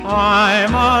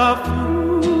I'm a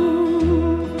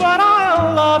fool, but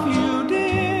I'll love you,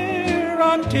 dear,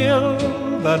 until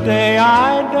the day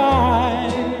I die.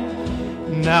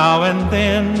 Now and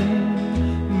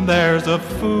then there's a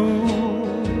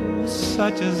fool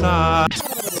such as I.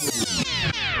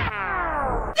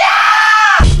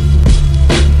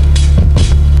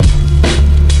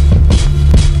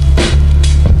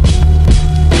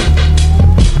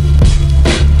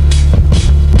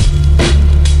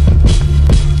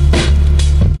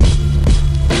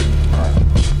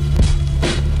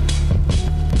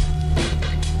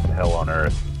 Hell on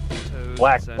earth.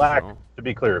 Black, to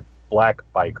be clear, Black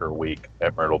Biker Week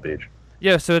at Myrtle Beach.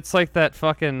 Yeah, so it's like that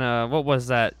fucking, what was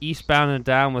that, Eastbound and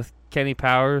Down with Kenny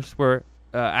Powers, where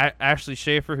Ashley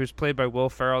Schaefer, who's played by Will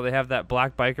Ferrell, they have that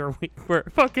Black Biker Week where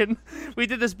fucking, we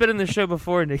did this bit in the show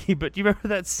before, Nikki, but do you remember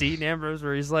that scene, Ambrose,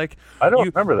 where he's like... I don't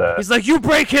remember that. He's like, you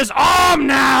break his arm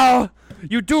now!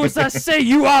 You do as I say,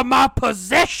 you are my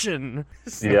possession!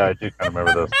 Yeah, I do kind of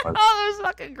remember those. All those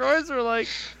fucking girls were like,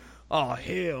 oh,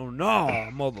 hell no,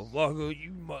 motherfucker,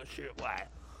 you must shit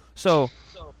whack. So,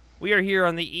 we are here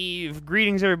on the eve.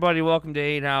 Greetings, everybody. Welcome to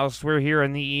 8 House. We're here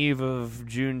on the eve of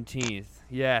Juneteenth.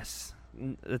 Yes.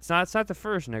 It's not the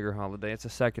first nigger holiday. It's the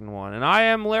second one. And I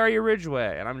am Larry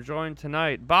Ridgway, and I'm joined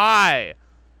tonight by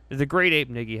the great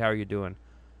Ape Niggy. How are you doing?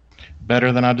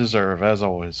 Better than I deserve, as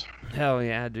always. Hell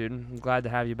yeah, dude. I'm glad to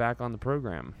have you back on the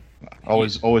program.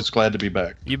 Always glad to be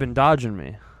back. You've been dodging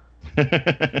me. You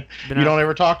don't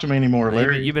ever talk to me anymore,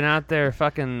 Larry. You've been out there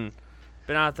fucking...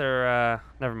 never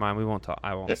mind, we won't talk.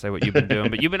 I won't say what you've been doing,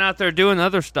 but you've been out there doing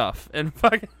other stuff and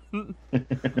fucking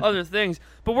other things.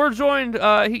 But we're joined,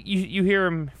 you hear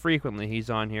him frequently. He's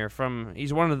on here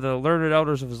he's one of the learned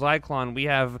elders of Zyklon. We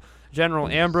have General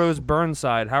Ambrose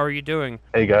Burnside. How are you doing?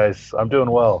 Hey guys, I'm doing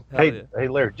well. Hell Hey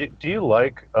Larry, do you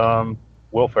like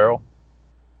Will Ferrell?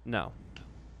 No.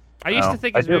 I used to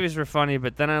think his movies were funny,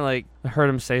 but then I heard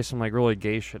him say some really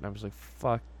gay shit, and I was like,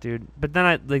 "Fuck, dude." But then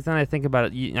I think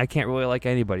about it. I can't really like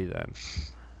anybody then.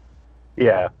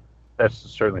 Yeah, that's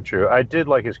certainly true. I did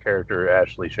like his character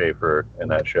Ashley Schaefer in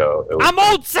that show. I'm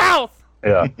Old South.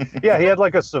 Yeah, yeah. He had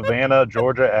like a Savannah,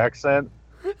 Georgia accent.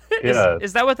 Yeah,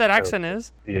 is that what that accent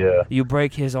is? Yeah. You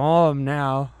break his arm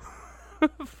now.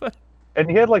 And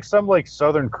he had some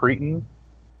Southern Cretan.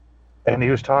 And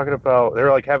he was talking about, they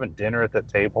were having dinner at that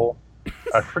table.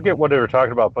 I forget what they were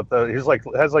talking about, but he's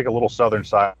has a little Southern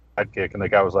sidekick, and the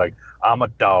guy was like, "I'm a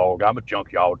dog, I'm a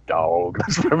junkyard dog."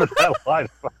 I remember that line.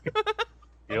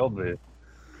 Killed me.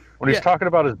 When he's talking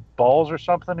about his balls or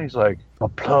something, he's like, "My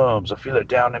plums, I feel it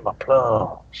down in my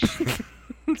plums.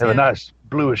 Have a nice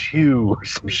bluish hue," or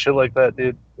some shit like that,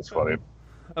 dude. It's funny.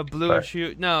 A bluish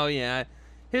hue? No, yeah.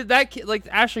 That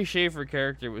Ashley Schaefer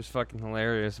character was fucking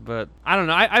hilarious, but I don't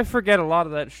know. I forget a lot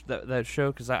of that show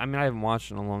because I haven't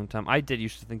watched it in a long time. I did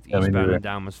used to think the Eastbound and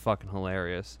Down was fucking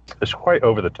hilarious. It's quite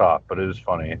over the top, but it is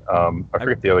funny. I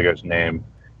forget the other guy's name,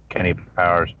 Kenny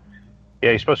Powers.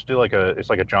 Yeah, he's supposed to do it's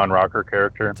like a John Rocker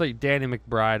character. It's like Danny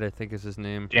McBride, I think is his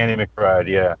name. Danny McBride,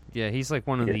 yeah. Yeah, he's like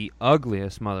one of the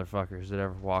ugliest motherfuckers that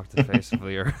ever walked the face of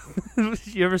the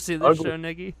earth. You ever see this show,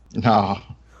 Nicky? No.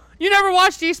 You never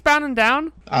watched Eastbound and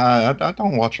Down? I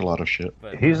don't watch a lot of shit.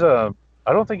 But he's I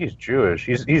don't think he's Jewish.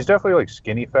 He's definitely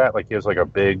skinny fat. He has a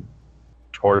big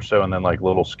torso and then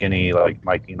little skinny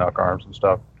Mighty Enoch arms and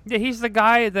stuff. Yeah, he's the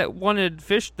guy that wanted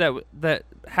fish that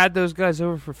had those guys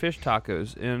over for fish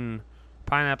tacos in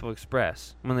Pineapple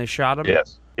Express when they shot him.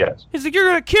 Yes. He's like, "You're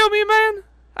gonna kill me, man?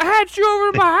 I had you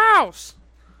over to my house."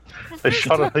 They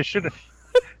shot him. They should.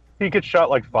 He gets shot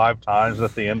 5 times, and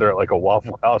at the end they're at a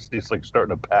Waffle House, and he's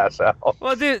starting to pass out.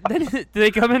 Well, dude, then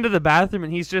they come into the bathroom,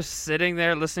 and he's just sitting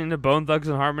there listening to Bone Thugs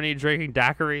and Harmony, drinking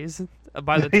daiquiris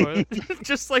by the toilet,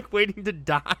 just waiting to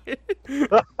die.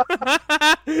 That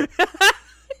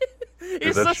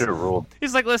shit ruled.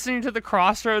 He's listening to the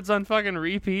Crossroads on fucking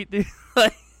repeat, dude.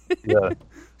 Yeah.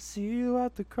 See you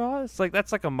at the cross.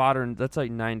 That's a modern. That's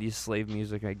 90s slave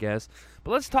music, I guess.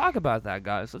 But let's talk about that,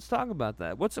 guys. Let's talk about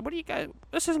that. What do you guys?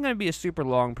 This isn't going to be a super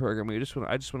long program. I just want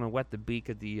to wet the beak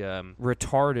of the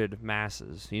retarded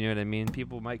masses. You know what I mean?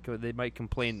 People might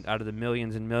complain out of the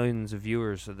millions and millions of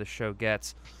viewers that the show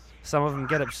gets. Some of them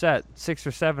get upset. 6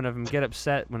 or 7 of them get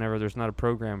upset whenever there's not a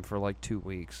program for 2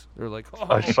 weeks. They're like,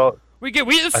 "Oh, this is what we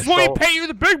pay you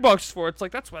the big bucks for." It's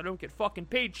that's why I don't get fucking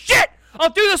paid shit. I'll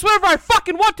do this whenever I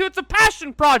fucking want to. It's a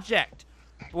passion project.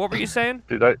 What were you saying?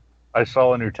 Dude, I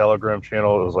saw on your Telegram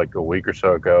channel, it was a week or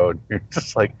so ago, and you're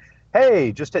just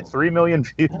 "Hey, just hit 3 million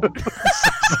views."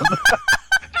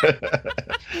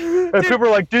 And people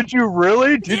are like, "Did you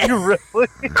really? Did you really?"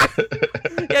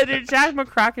 Yeah, dude, Jack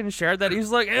McCracken shared that. He was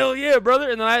like, "Hell yeah,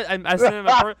 brother!" And then I sent him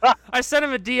I sent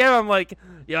him a DM. I'm like,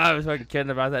 "Yeah, I was fucking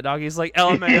kidding about that, dog." He's like,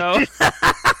 "LMAO."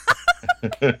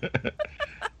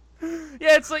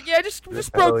 Yeah, it's like, yeah, just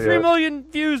broke 3 million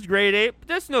views, grade 8. But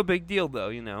that's no big deal, though.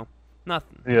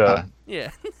 Nothing. Yeah. Yeah.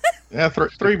 Yeah,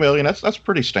 3 million. That's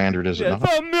pretty standard, is it not?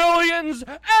 The millions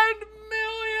and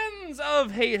millions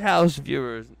of Hate House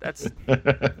viewers. That's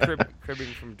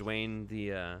cribbing from Dwayne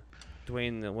the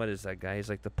what is that guy? He's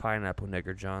like the Pineapple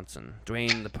Nigger Johnson.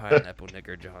 Dwayne the Pineapple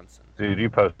Nigger Johnson. Dude, you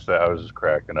posted that. I was just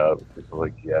cracking up. People were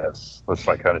like, yes, that's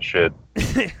my kind of shit.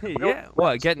 Yeah.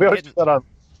 What? We always do that on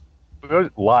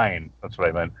Line. That's what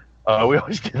I meant. We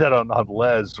always do that on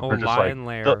Les. Oh, We're just Lion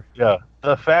like, Lair.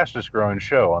 the fastest growing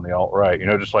show on the alt-right.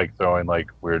 Just like throwing like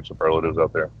weird superlatives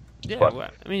out there. It's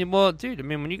fun. Well, dude,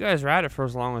 when you guys were at it for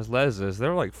as long as Les is,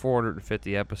 they're like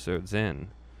 450 episodes in.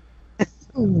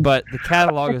 But the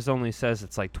catalog says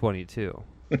it's like 22.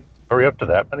 Are we up to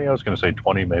that many? I was going to say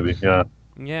 20 maybe, yeah.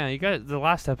 Yeah, you got the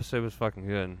last episode was fucking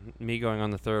good. Me going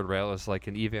on the third rail is like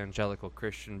an evangelical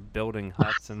Christian building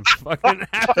huts in fucking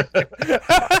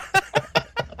Africa.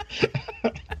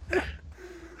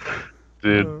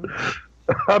 Dude,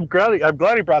 I'm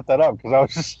glad he brought that up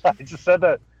because I just said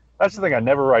that. That's the thing. I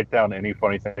never write down any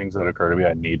funny things that occur to me.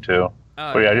 I need to.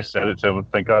 But yeah, I just said it to him.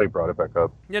 Thank God he brought it back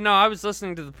up. Yeah, no, I was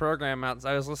listening to the program I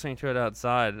was listening to it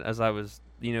outside as I was,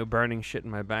 burning shit in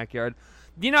my backyard.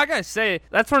 I gotta say,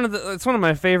 that's one of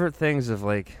my favorite things of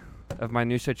my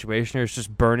new situation here is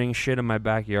just burning shit in my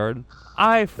backyard.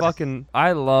 I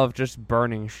love just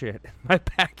burning shit in my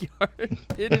backyard.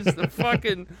 It is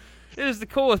the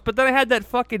coolest. But then I had that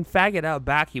fucking faggot out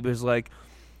back. He was like,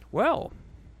 well,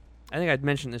 I think I'd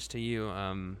mentioned this to you,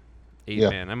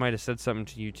 Man. I might have said something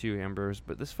to you too, Ambrose,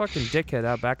 but this fucking dickhead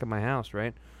out back at my house,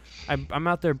 right? I'm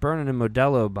out there burning a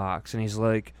Modelo box, and he's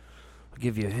like, I'll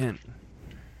give you a hint.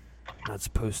 Not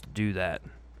supposed to do that.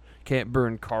 Can't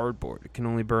burn cardboard. It can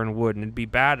only burn wood, and it'd be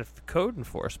bad if the code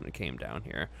enforcement came down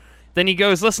here. Then he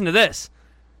goes, listen to this.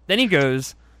 Then he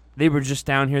goes, they were just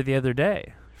down here the other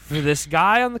day for this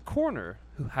guy on the corner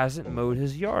who hasn't mowed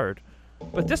his yard.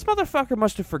 But this motherfucker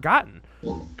must have forgotten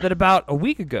that about a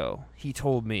week ago, he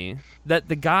told me that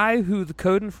the guy who the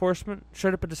code enforcement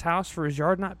showed up at his house for his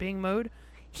yard not being mowed,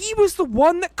 he was the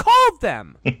one that called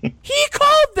them. He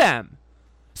called them.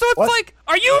 So it's like,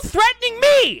 are you threatening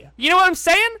me? You know what I'm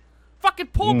saying? Fucking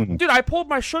pulled, dude, I pulled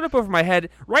my shirt up over my head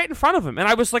right in front of him. And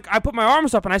I was like, I put my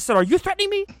arms up and I said, are you threatening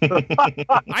me?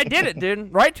 I did it,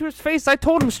 dude. Right to his face. I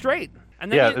told him straight.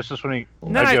 And then this is when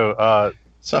go,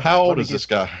 so how old is this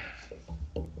guy?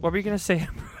 What were you going to say?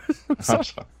 I'm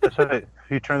sorry.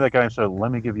 He turned that guy and said,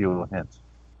 let me give you a hint.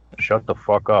 Shut the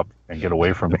fuck up and get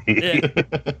away from me. Yeah.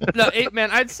 No,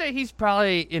 man, I'd say he's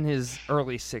probably in his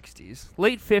early 60s.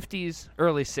 Late 50s,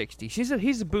 early 60s.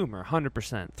 He's a boomer,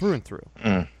 100%, through and through.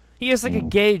 He has like a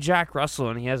gay Jack Russell,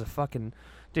 and he has a fucking...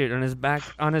 Dude, on his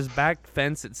back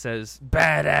fence it says,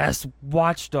 badass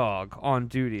watchdog on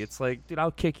duty. It's like, dude,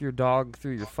 I'll kick your dog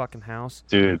through your fucking house.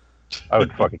 Dude. I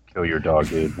would fucking kill your dog,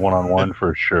 dude. One-on-one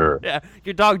for sure. Yeah,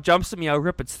 your dog jumps at me, I'll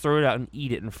rip its throat out and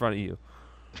eat it in front of you.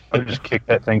 I would just kick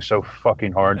that thing so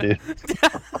fucking hard, dude.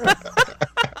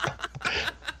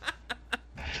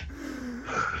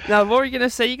 Now, what were you going to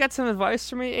say? You got some advice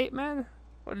for me, 8-Man?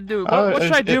 What to do? What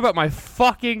should I do about my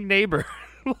fucking neighbor?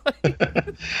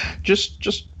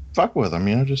 Just fuck with them,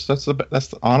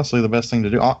 that's honestly the best thing to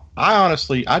do.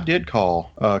 I did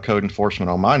call code enforcement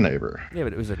on my neighbor. Yeah,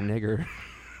 but it was a nigger.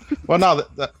 Well, no,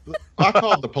 I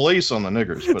called the police on the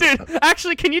niggers. But, dude,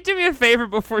 actually, can you do me a favor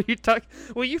before you talk?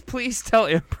 Will you please tell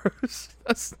Ambrose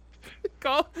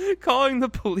calling the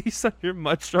police on your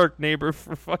Mudshark neighbor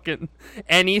for fucking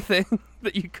anything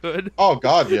that you could? Oh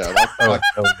God, yeah. Hell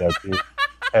yeah, dude.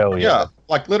 Hell yeah. Yeah,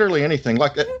 like literally anything.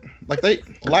 Like they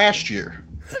last year,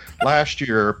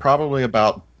 probably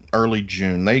about early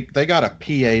June, they got a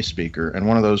PA speaker and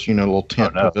one of those little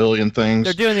tent pavilion things.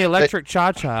 They're doing the electric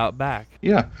cha-cha out back.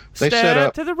 Yeah, they Step set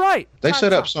up to the right. They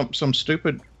set up some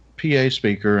stupid PA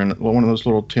speaker and one of those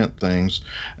little tent things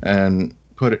and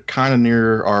put it kind of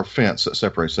near our fence that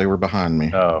separates. They were behind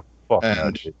me. Oh, fuck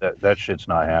no, dude. That shit's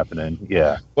not happening.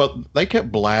 Yeah. Well, they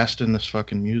kept blasting this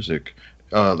fucking music.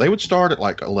 They would start at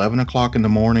like 11 o'clock in the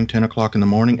morning, 10 o'clock in the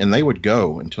morning, and they would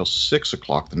go until 6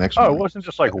 o'clock the next morning. Oh, it wasn't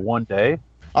just like one day?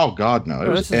 Oh, God, no. It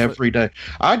was every day.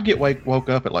 I'd get woke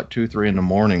up at like 2, 3 in the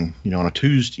morning, on a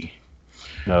Tuesday.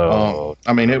 No.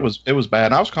 I mean, it was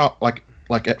bad. And I was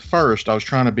like at first, I was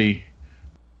trying to be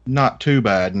not too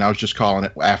bad, and I was just calling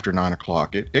it after 9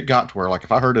 o'clock. It got to where, like,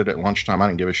 if I heard it at lunchtime, I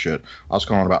didn't give a shit. I was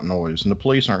calling about noise. And the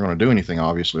police aren't going to do anything,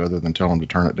 obviously, other than tell them to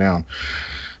turn it down.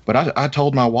 But I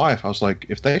told my wife, I was like,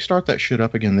 if they start that shit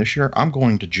up again this year, I'm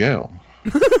going to jail.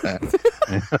 Because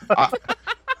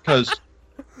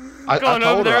I Going told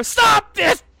over there, her, stop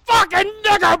this fucking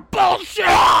nigger bullshit!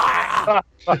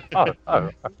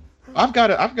 I've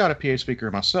got a PA speaker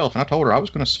myself, and I told her I was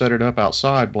going to set it up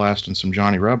outside, blasting some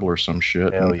Johnny Rebel or some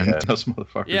shit. Hell and yeah. those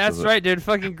motherfuckers. Yeah, that's right, dude.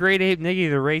 Fucking Great Ape Niggy,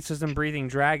 the racism breathing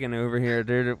dragon over here,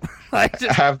 dude. Like,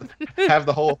 just... have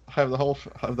the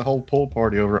whole pool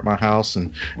party over at my house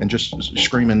and just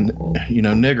screaming,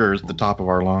 niggers at the top of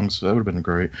our lungs. That would have been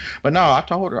great. But no, I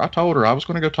told her I was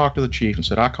going to go talk to the chief and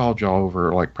said I called y'all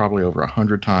over like probably over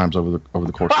 100 times over the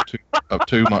course of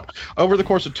 2 months. Over the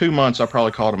course of 2 months, I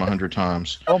probably called him 100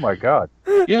 times. Oh my God.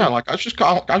 Yeah, like I was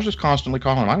just constantly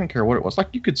calling him. I didn't care what it was. Like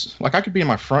I could be in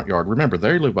my front yard. Remember,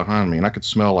 they live behind me, and I could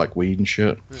smell like weed and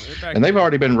shit. And they've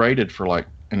already been raided for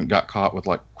and got caught with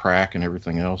like crack and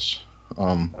everything else.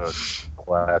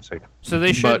 Classic. So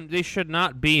they should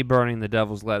not be burning the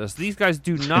devil's lettuce. These guys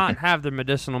do not have their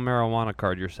medicinal marijuana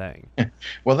card. You're saying?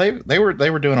 Well, they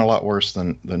were doing a lot worse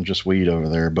than just weed over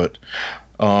there, but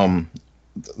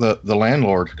the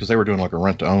landlord, because they were doing like a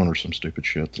rent to own or some stupid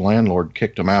shit, the landlord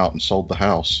kicked them out and sold the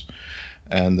house.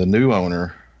 And the new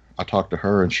owner, I talked to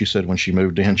her, and she said when she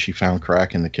moved in, she found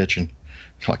crack in the kitchen,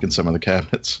 like in some of the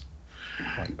cabinets.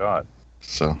 Oh my God.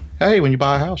 So hey, when you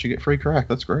buy a house, you get free crack.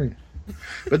 That's great.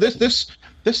 But this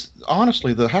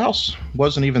honestly, the house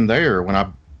wasn't even there when I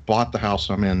bought the house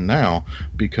I'm in now,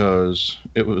 because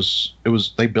it was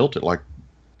they built it like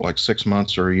 6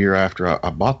 months or a year after I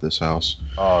bought this house.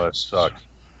 Oh, that sucks.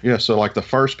 Yeah, so like the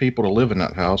first people to live in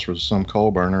that house was some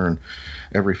coal burner and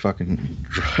every fucking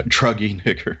druggy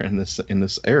nigger in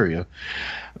this area.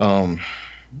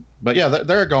 But yeah,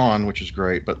 they're gone, which is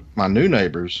great. But my new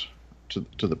neighbors to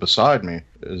the beside me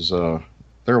is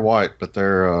they're white, but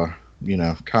they're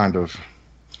kind of,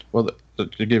 well,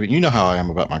 to give you know how I am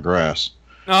about my grass.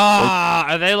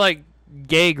 Are they like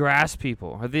gay grass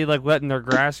people? Are they like letting their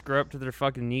grass grow up to their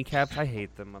fucking kneecaps? I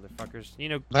hate them motherfuckers.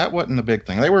 That wasn't the big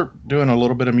thing. They were doing a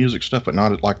little bit of music stuff, but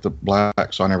not like the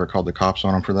black, so I never called the cops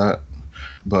on them for that.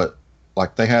 But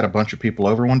like they had a bunch of people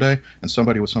over one day, and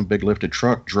somebody with some big lifted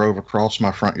truck drove across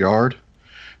my front yard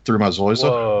through my zoysia.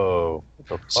 Whoa.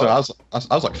 So I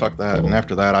was like, fuck that. And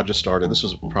after that, I just started. This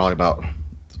was probably about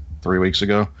 3 weeks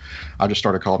ago. I just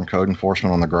started calling code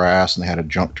enforcement on the grass, and they had a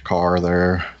junked car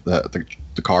there.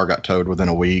 The car got towed within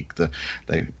a week. The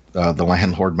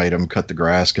landlord made them cut the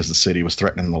grass because the city was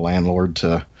threatening the landlord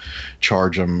to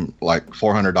charge him like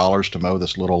 $400 to mow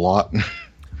this little lot.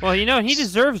 Well, he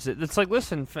deserves it. It's like,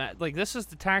 listen, like this is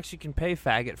the tax you can pay,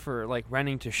 faggot, for like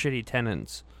renting to shitty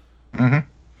tenants. Mm-hmm.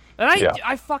 And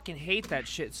I fucking hate that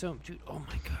shit. So, dude, oh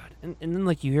my God. And then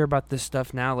like you hear about this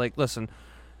stuff now. Like, listen,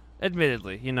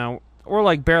 admittedly, we're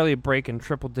like barely breaking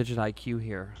triple-digit IQ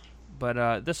here.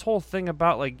 But this whole thing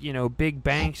about like big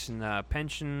banks and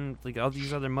pension, like all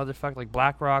these other motherfuckers like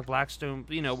BlackRock, Blackstone,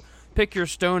 pick your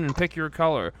stone and pick your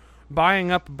color,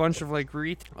 buying up a bunch of like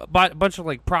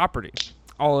property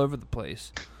all over the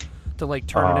place to like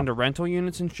turn it into rental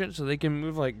units and shit, so they can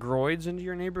move like groids into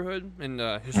your neighborhood and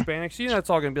Hispanics. It's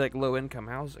all gonna be like low-income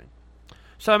housing.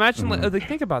 So imagine, like,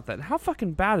 think about that. How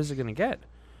fucking bad is it gonna get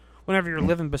whenever you're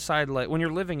living beside, like, when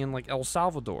you're living in like El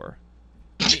Salvador?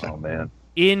 Oh man.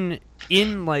 In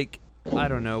like, I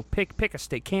don't know, pick a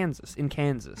state, Kansas.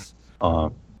 Uh-huh.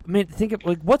 I mean, think of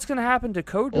like what's gonna happen to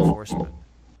code enforcement.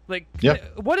 Like,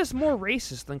 what is more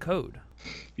racist than code?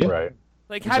 Yeah. Right.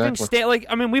 Like having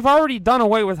we've already done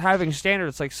away with having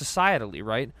standards like societally,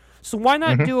 right? So why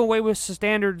not do away with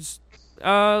standards,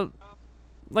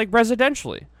 like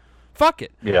residentially? Fuck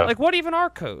it. Yeah. Like, what even are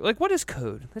code? Like, what is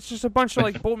code? It's just a bunch of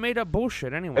like made up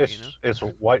bullshit anyway. It's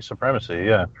white supremacy,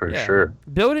 yeah, for sure.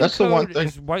 Building code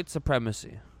is white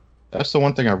supremacy. That's the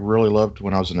one thing I really loved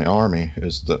when I was in the Army,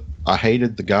 is that I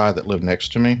hated the guy that lived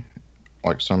next to me,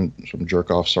 like some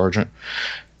jerk off sergeant,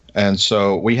 and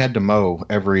so we had to mow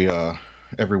every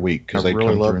week because they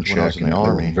really loved when I was in the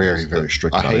Army. Very, very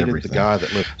strict. I hated everything. the guy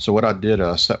that lived. So what I did,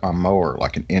 I set my mower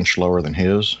like an inch lower than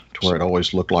his, to where it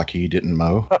always looked like he didn't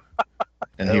mow.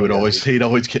 And he'd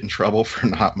always get in trouble for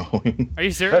not mowing. Are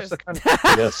you serious? That's the kind of,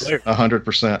 Yes,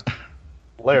 100%.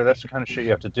 Blair, that's the kind of shit you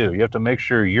have to do. You have to make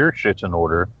sure your shit's in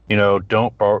order.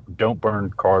 Don't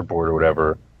burn cardboard or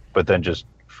whatever, but then just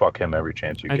fuck him every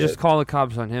chance you get. I just call the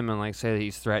cops on him and like say that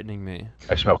he's threatening me.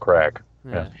 I smell crack.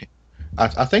 Yeah.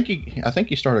 I think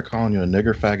he started calling you a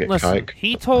nigger faggot kike.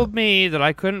 He told me that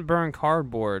I couldn't burn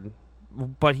cardboard,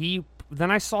 but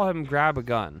then I saw him grab a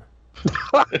gun.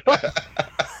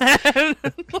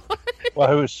 Well,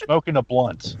 he was smoking a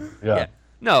blunt. Yeah.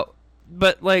 No,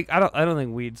 but like I don't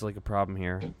think weed's like a problem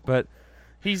here. But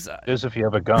He's Is if you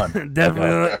have a gun.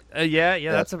 definitely. Yeah.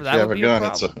 That's if that you have would a be gun, a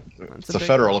it's problem. it's That's a big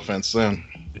federal problem. offense then.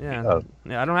 Yeah.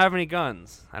 Yeah. I don't have any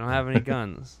guns.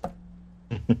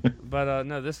 But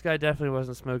no, this guy definitely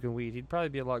wasn't smoking weed. He'd probably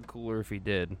be a lot cooler if he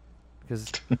did,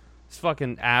 because this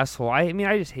fucking asshole. I mean,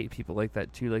 I just hate people like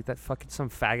that too. Like that fucking some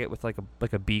faggot with like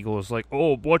a beagle is like,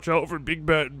 oh, watch out for big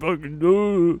bad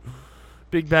fucking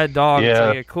big bad dog. It's Yeah.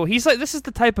 like, cool. He's like, this is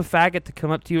the type of faggot to come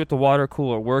up to you at the water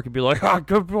cooler at work and be like,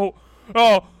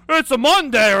 oh, it's a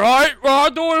Monday, right? Well,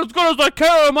 I'm doing as good as I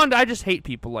can on Monday. I just hate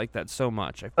people like that so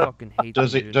much. I fucking hate.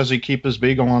 Does them, he dude. does he keep his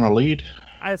beagle on a lead?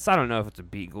 I don't know if it's a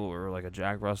beagle or like a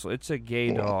Jack Russell. It's a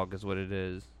gay dog, is what it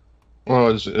is. Well,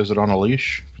 is it on a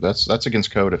leash? That's against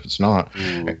code if it's not,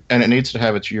 Ooh. and it needs to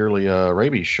have its yearly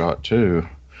rabies shot too.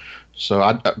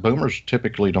 So boomers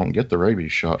typically don't get the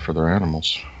rabies shot for their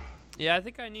animals. Yeah, I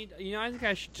think I need. I think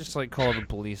I should just like call the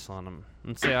police on him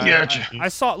and say, Yeah, I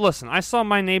saw. Listen, I saw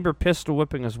my neighbor pistol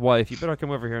whipping his wife. You better come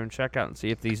over here and check out and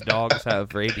see if these dogs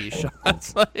have rabies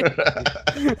shots. Like,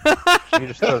 You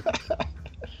just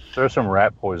throw some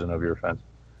rat poison over your fence.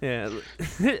 yeah.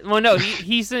 Well, no,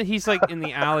 he's like in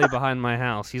the alley behind my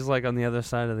house. He's like on the other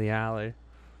side of the alley,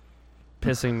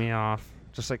 pissing me off.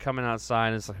 Just like coming outside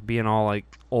and it's like being all like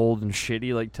old and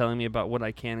shitty, like telling me about what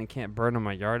I can and can't burn in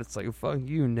my yard. It's like, fuck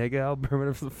you, nigga. I'll burn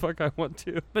whatever the fuck I want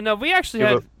to. But no, we actually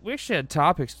had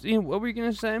topics. What were you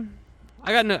gonna say?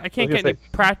 I can't get any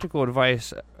practical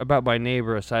advice about my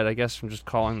neighbor aside, I guess, from just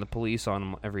calling the police on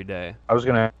him every day. I was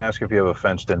going to ask if you have a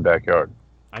fenced-in backyard.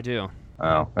 I do.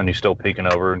 Oh, and he's still peeking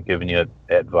over and giving you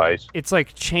advice. It's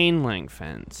like chain link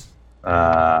fence.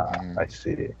 I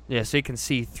see. Yeah, so you can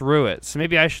see through it. So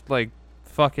maybe I should like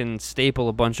fucking staple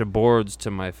a bunch of boards to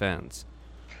my fence.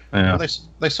 Yeah. Well,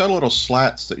 they sell little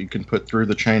slats that you can put through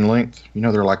the chain length.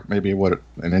 They're like maybe an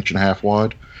inch and a half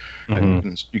wide,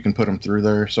 and you can put them through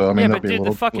there. So I mean, yeah, but be a dude,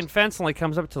 little, the fucking fence only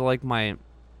comes up to like my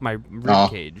rib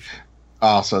cage.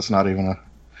 Oh, so it's not even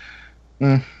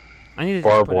a. I need to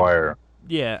Barbed just wire.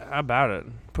 Yeah, how about it?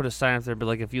 Put a sign up there, but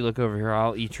like, if you look over here,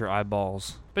 I'll eat your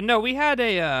eyeballs. But no, we had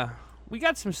we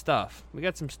got some stuff. We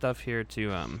got some stuff here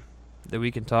to that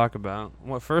we can talk about.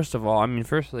 Well, first of all,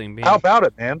 first thing being, How about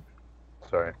it, man?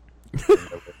 Sorry.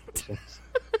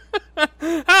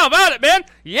 how about it, man?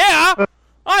 Yeah,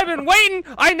 I've been waiting.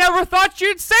 I never thought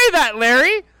you'd say that,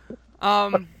 Larry.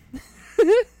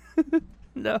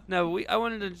 No. I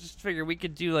wanted to just figure we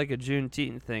could do like a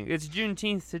Juneteenth thing. It's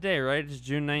Juneteenth today, right? It's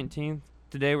June 19th.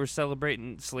 Today we're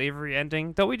celebrating slavery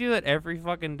ending. Don't we do that every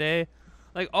fucking day?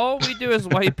 Like, all we do as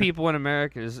white people in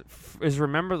America is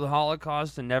remember the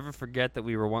Holocaust and never forget that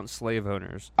we were once slave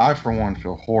owners. I, for one,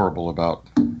 feel horrible about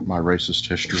my racist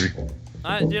history.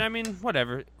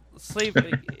 Whatever.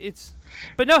 It's...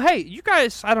 But no, hey, you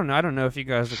guys, I don't know if you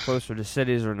guys are closer to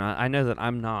cities or not. I know that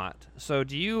I'm not. So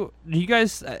do you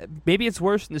guys, maybe it's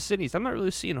worse in the cities. I'm not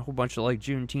really seeing a whole bunch of, like,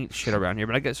 Juneteenth shit around here,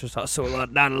 but I guess there's also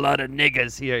not a lot of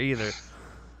niggas here either.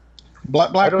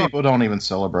 Black people don't even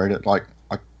celebrate it. Like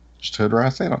just hood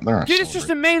rats, they're not. Dude, it's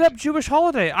just a made-up Jewish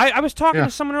holiday. I was talking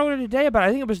to someone earlier today about it. I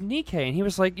think it was Nikkei, and he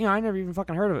was like, I never even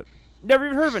fucking heard of it. Never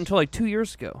even heard of it until, like, 2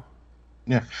 years ago.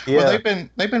 Yeah. Well,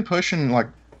 they've been pushing, like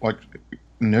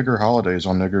nigger holidays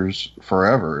on niggers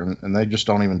forever, and they just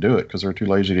don't even do it because they're too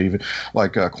lazy to even,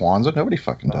 like Kwanzaa. Nobody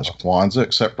fucking does Kwanzaa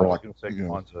except for like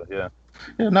Kwanzaa, yeah.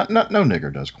 Yeah, no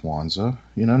nigger does Kwanzaa.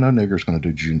 No nigger's going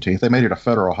to do Juneteenth. They made it a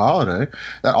federal holiday.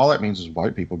 All that means is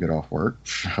white people get off work.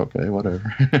 Okay, whatever.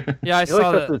 Yeah, I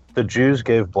saw that. The Jews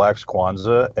gave blacks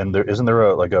Kwanzaa, and isn't there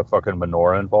a fucking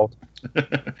menorah involved?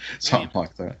 Something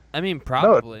like that.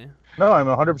 Probably. No, I'm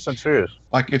 100% serious.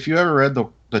 Like, if you ever read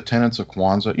the tenets of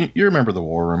Kwanzaa, you remember the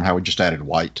War Room, how we just added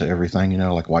white to everything,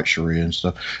 like white Sharia and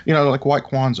stuff. Like white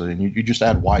Kwanzaa, and you just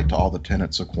add white to all the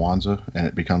tenets of Kwanzaa, and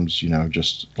it becomes,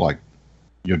 just like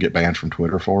you'll get banned from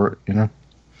Twitter for it,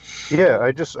 Yeah,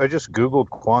 I just Googled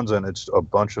Kwanzaa, and it's a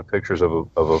bunch of pictures of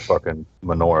a fucking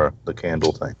menorah, the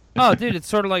candle thing. Oh, dude, it's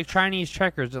sort of like Chinese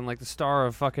checkers and like the star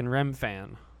of fucking Rem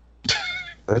Fan.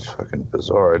 That's fucking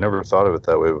bizarre. I never thought of it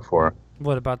that way before.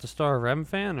 What about the star of Rem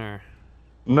Fan, or?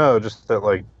 No, just that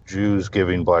like Jews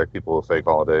giving black people a fake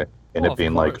holiday and it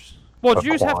being like. Well,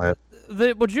 Jews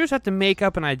have to make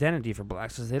up an identity for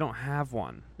blacks because they don't have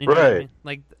one. You know right. What I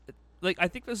mean? Like I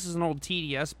think this is an old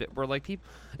TDS bit where like people,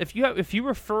 if you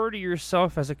refer to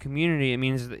yourself as a community, it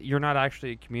means that you're not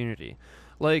actually a community.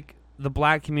 Like the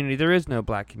black community, there is no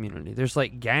black community. There's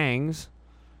like gangs.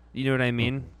 You know what I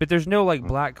mean? But there's no, like,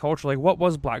 black culture. Like, what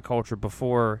was black culture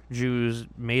before Jews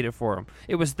made it for them?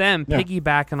 It was them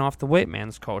piggybacking off the white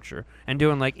man's culture and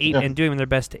doing, like, doing their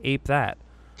best to ape that.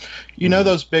 You know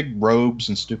those big robes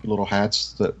and stupid little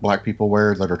hats that black people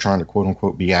wear that are trying to quote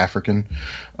unquote be African?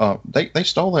 They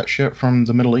stole that shit from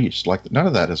the Middle East. Like none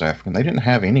of that is African. They didn't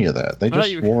have any of that. They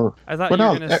just wore. I thought you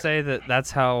were going to say that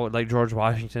that's how like George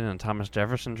Washington and Thomas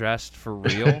Jefferson dressed for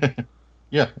real.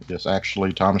 Yeah, yes,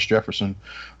 actually, Thomas Jefferson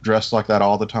dressed like that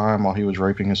all the time while he was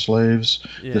raping his slaves.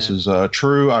 Yeah. This is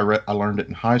true. I learned it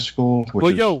in high school.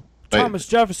 Thomas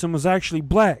Jefferson was actually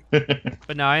black.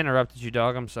 But no, I interrupted you,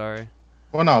 dog. I'm sorry.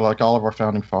 Well, no, like all of our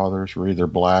founding fathers were either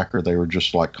black or they were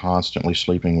just like constantly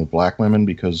sleeping with black women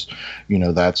because,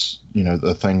 that's,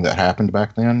 the thing that happened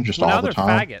back then just all the time.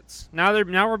 Now they're faggots.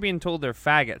 Now we're being told they're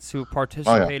faggots who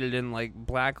participated in like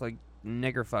black like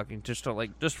nigger fucking just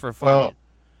for fun. Well,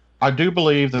 I do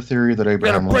believe the theory that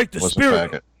Abraham Lincoln was a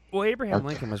faggot. Well, Abraham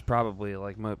Lincoln was probably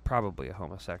a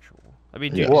homosexual. I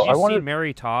mean, did you see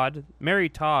Mary Todd? Mary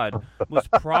Todd was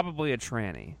probably a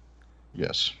tranny.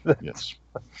 Yes. Yes.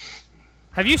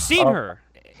 Have you seen her,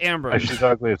 Ambrose? She's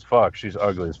ugly as fuck.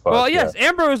 Well, yes, yeah.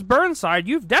 Ambrose Burnside,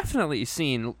 you've definitely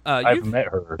seen. I've met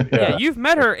her. Yeah, you've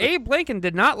met her. Abe Lincoln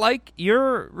did not like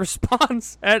your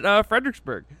response at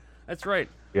Fredericksburg. That's right.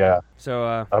 Yeah.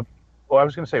 So. Well, I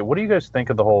was going to say, what do you guys think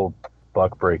of the whole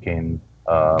buck breaking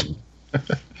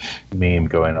meme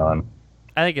going on?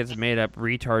 I think it's made up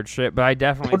retard shit, but I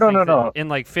definitely think that in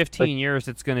like 15 years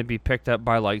it's going to be picked up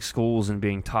by like schools and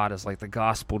being taught as like the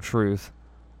gospel truth.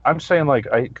 I'm saying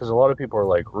because a lot of people are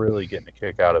like really getting a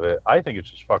kick out of it. I think it's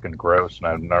just fucking gross, and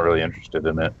I'm not really interested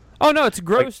in it. Oh no, it's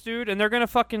gross, dude, and they're gonna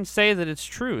fucking say that it's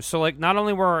true. So like, not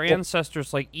only were our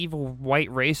ancestors like evil white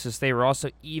racists, they were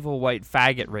also evil white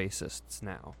faggot racists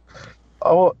now.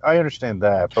 Oh, I understand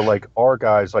that, but like our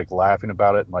guys like laughing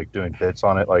about it and like doing bits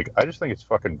on it, like I just think it's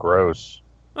fucking gross.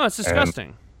 Oh, it's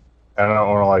disgusting. And I don't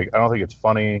want to I don't think it's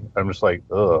funny. I'm just like,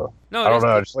 ugh. No, I don't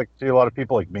know. I just like see a lot of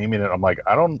people like memeing it. I'm like,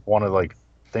 I don't want to like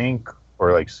think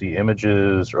or like see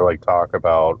images or like talk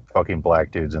about fucking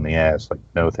black dudes in the ass. Like,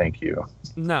 no, thank you.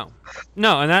 No,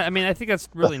 and that, I mean, I think that's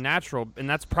really natural, and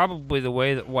that's probably the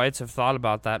way that whites have thought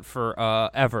about that for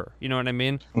ever. You know what I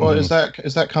mean? Well, is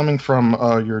that coming from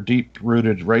your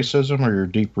deep-rooted racism or your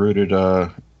deep-rooted,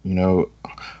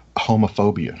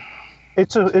 homophobia?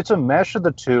 It's a mesh of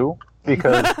the two.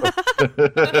 Because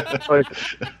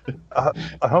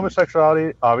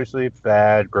homosexuality, obviously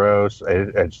bad, gross.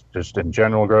 It's just in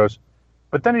general gross.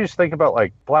 But then you just think about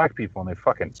like black people and they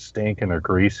fucking stink and they're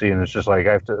greasy and it's just like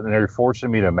and they're forcing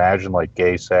me to imagine like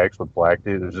gay sex with black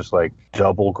dudes. It's just like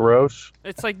double gross.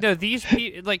 It's like no, these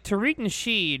people like Tariq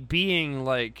Nasheed being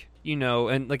like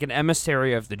and like an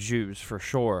emissary of the Jews for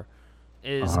sure.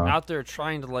 Is out there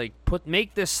trying to like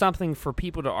make this something for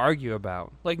people to argue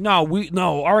about. Like, no,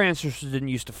 our ancestors didn't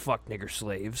used to fuck nigger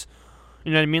slaves.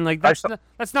 You know what I mean? Like that's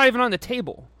not even on the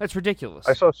table. That's ridiculous.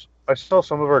 I saw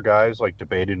some of our guys like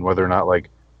debating whether or not like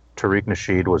Tariq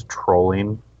Nasheed was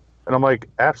trolling, and I'm like,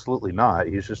 absolutely not.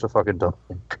 He's just a fucking dumb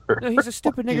nigger. No, he's a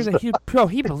stupid nigger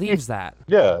he believes that.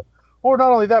 Yeah. Or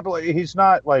not only that, but like, he's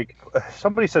not like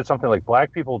somebody said something like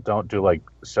black people don't do like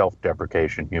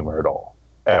self-deprecation humor at all.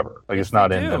 Ever. Like, it's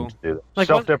not in them to do that. Like,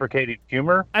 self-deprecating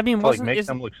humor? I mean, what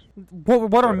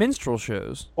are minstrel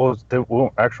shows? Well, they were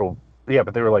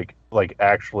but they were like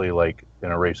actually like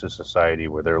in a racist society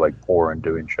where they're like poor and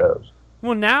doing shows.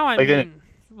 Well, now they didn't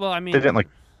like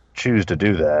choose to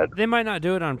do that. They might not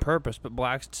do it on purpose, but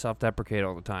blacks self-deprecate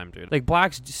all the time, dude. Like,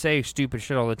 blacks say stupid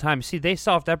shit all the time. See, they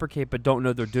self-deprecate but don't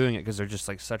know they're doing it because they're just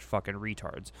like such fucking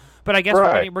retards. But I guess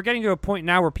we're getting to a point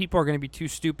now where people are going to be too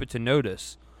stupid to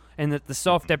notice. And that the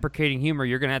self-deprecating humor,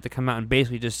 you're going to have to come out and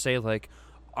basically just say, like,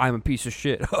 I'm a piece of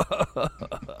shit.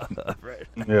 Right.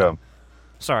 Yeah.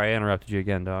 Sorry, I interrupted you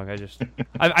again, dog.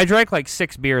 I drank, like,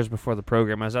 6 beers before the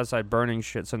program. I was outside burning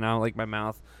shit, so now, like, my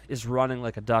mouth is running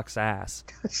like a duck's ass.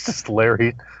 It's just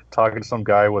Larry talking to some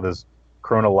guy with his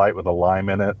Corona Light with a lime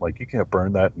in it. Like, you can't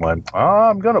burn that. And went,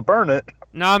 I'm going to burn it.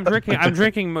 No, I'm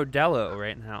drinking Modelo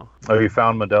right now. Oh, you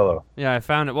found Modelo? Yeah, I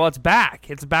found it. Well, it's back.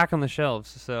 It's back on the shelves,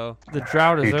 so the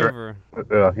drought is over.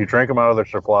 Yeah, you drank them out of their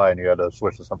supply, and you had to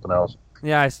switch to something else.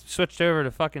 Yeah, I switched over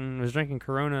to was drinking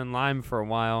Corona and lime for a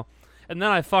while, and then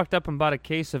I fucked up and bought a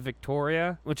case of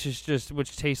Victoria, which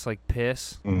tastes like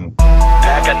piss. Mm.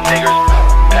 Pack of niggers,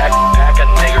 pack of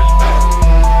niggers,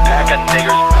 pack of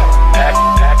niggers, pack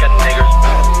of niggers,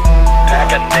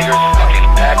 pack of niggers,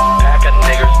 fucking pack of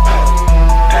niggers.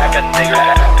 Pack of niggers,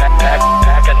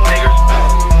 pack of niggers,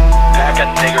 pack of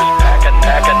niggers,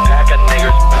 pack of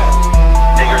niggers,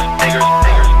 niggers,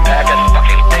 pack of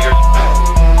fucking niggers,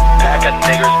 pack of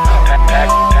niggers,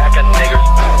 pack of niggers,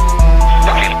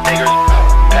 fucking niggers,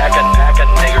 pack of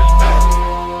niggers.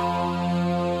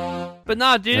 But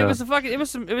nah, dude, it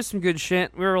was some good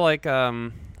shit. We were like,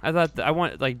 I thought I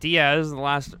want like Diaz in the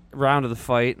last round of the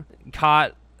fight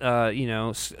caught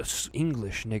English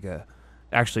nigga,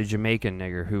 actually Jamaican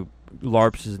nigger who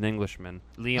LARPs as an Englishman.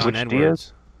 Leon Which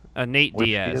Edwards. Diaz? Nate Which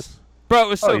Diaz. Diaz? Bro, it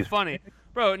was so he's- funny.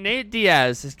 Bro, Nate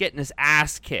Diaz is getting his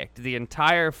ass kicked the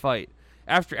entire fight.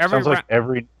 After every Sounds like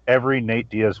every Nate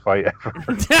Diaz fight ever.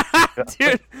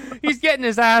 Dude, he's getting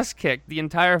his ass kicked the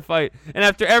entire fight. And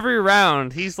after every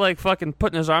round, he's like fucking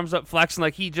putting his arms up, flexing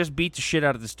like he just beat the shit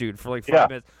out of this dude for like 5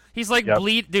 minutes. He's like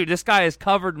dude, this guy is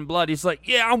covered in blood. He's like,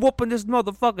 yeah, I'm whooping this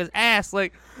motherfucker's ass.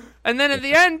 Like, and then at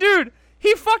the end, dude,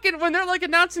 he fucking, when they're like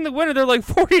announcing the winner, they're like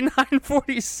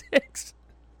 49-46.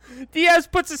 Diaz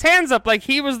puts his hands up like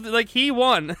he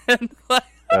won. And like,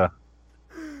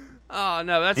 oh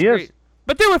no, that's great.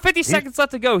 But there were 50 seconds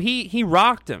left to go. He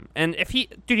rocked him, and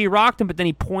he rocked him, but then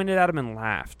he pointed at him and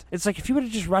laughed. It's like if he would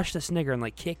have just rushed this nigger and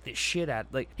like kicked this shit at,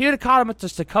 like he would have caught him with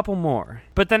just a couple more.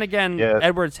 But then again,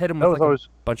 Edwards hit him with like a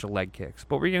bunch of leg kicks.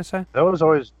 What were you gonna say? That was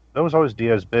always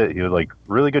Diaz's bit. He was like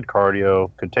really good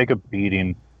cardio, could take a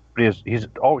beating, but he's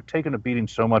always taken a beating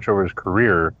so much over his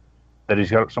career that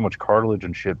he's got so much cartilage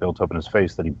and shit built up in his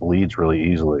face that he bleeds really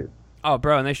easily. Oh,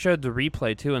 bro, and they showed the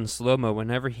replay too in slow mo.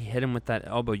 Whenever he hit him with that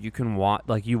elbow, you can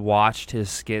you watched his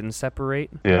skin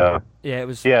separate. Yeah. Yeah, it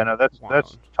was. Yeah, no, that's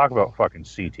wild. talk about fucking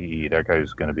CTE. That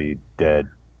guy's gonna be dead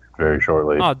very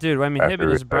shortly. Oh, dude, I mean, him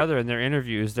and his brother in their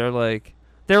interviews, they're like,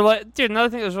 dude. Another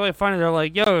thing that was really funny, they're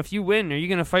like, yo, if you win, are you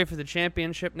gonna fight for the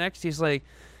championship next? He's like,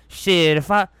 shit, if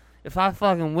I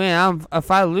fucking win, if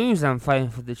I lose, I'm fighting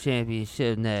for the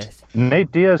championship next.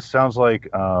 Nate Diaz sounds like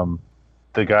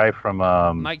the guy from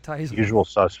Mike Tyson.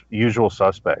 Usual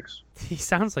Suspects. He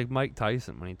sounds like Mike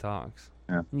Tyson when he talks.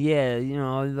 Yeah. Yeah,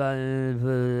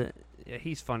 yeah,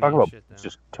 he's funny. Talk about shit, though.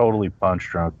 just totally punch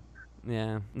drunk.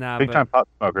 Yeah, nah, Big time pot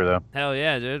smoker though. Hell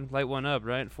yeah, dude, light one up,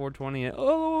 right? 420.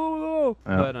 Oh,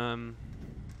 Yeah. but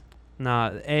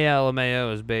nah,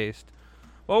 ALMAO is based.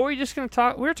 Well, we're just gonna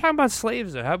talk. We were talking about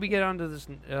slaves though. How'd we get onto this?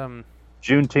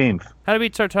 Juneteenth. How did we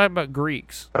start talking about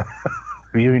Greeks?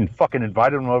 You even fucking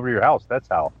invited them over to your house. That's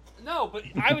how. No, but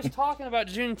I was talking about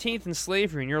Juneteenth and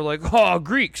slavery, and you're like, oh,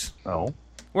 Greeks. Oh.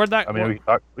 Where'd that? I mean,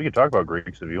 we could talk about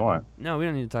Greeks if you want. No, we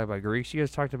don't need to talk about Greeks. You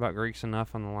guys talked about Greeks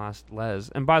enough on the last Les.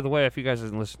 And by the way, if you guys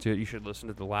didn't listen to it, you should listen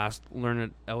to the last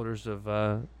Learned Elders of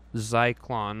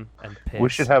Zyklon and Piss. We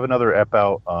should have another ep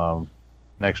out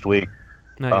next week.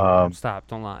 No, you won't. Stop.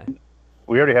 Don't lie.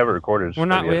 We already have it recorded. We're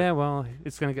not. Yeah, well,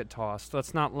 it's gonna get tossed.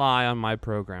 Let's not lie on my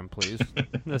program, please.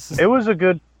 It was a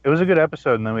good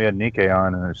episode, and then we had Nikkei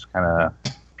on, and it just kind of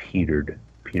petered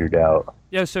out.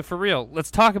 Yeah, so for real,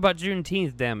 let's talk about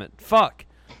Juneteenth, damn it. Fuck.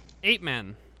 8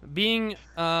 Man, being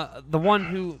the one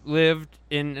who lived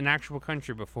in an actual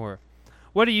country before.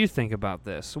 What do you think about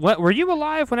this? What were you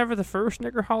alive whenever the first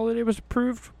nigger holiday was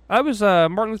approved? That was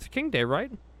Martin Luther King Day,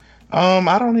 right?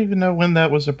 I don't even know when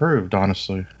that was approved,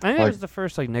 honestly. I think it was the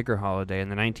first nigger holiday in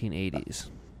the 1980s.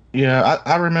 Yeah,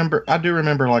 I do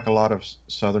remember like a lot of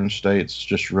southern states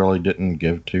just really didn't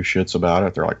give two shits about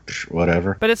it. They're like,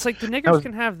 whatever. But it's like the niggers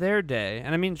can have their day.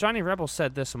 And I mean, Johnny Rebel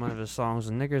said this in one of his songs,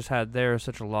 and niggers had theirs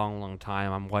such a long, long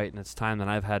time. I'm white and it's time that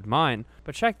I've had mine.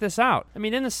 But check this out. I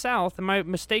mean, in the South, am I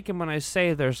mistaken when I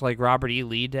say there's like Robert E.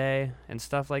 Lee Day and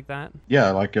stuff like that?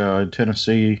 Yeah, like in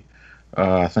Tennessee,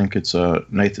 I think it's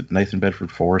Nathan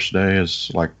Bedford Forrest Day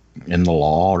is like in the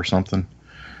law or something.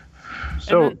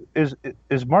 So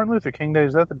is Martin Luther King Day?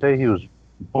 Is that the day he was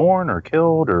born or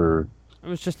killed, or? It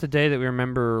was just the day that we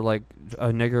remember, like a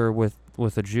nigger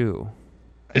with a Jew.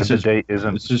 It's his day.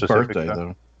 Isn't it's his birthday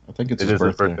though? I think it's his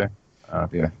birthday.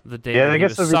 Yeah. The day that he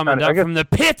was summoned up from the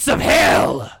pits of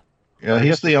hell. Yeah,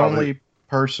 he's the only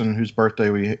person whose birthday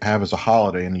we have as a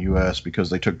holiday in the U.S. because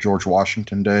they took George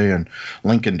Washington Day and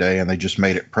Lincoln Day and they just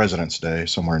made it President's Day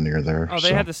somewhere near there. Oh,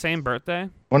 they had the same birthday?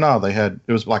 Well, no, it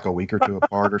was like a week or two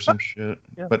apart or some shit.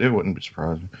 Yeah. But it wouldn't be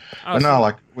surprising. Oh, but no,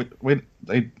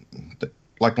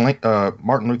 like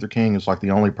Martin Luther King is like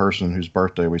the only person whose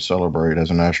birthday we celebrate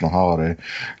as a national holiday.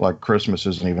 Like Christmas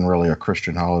isn't even really a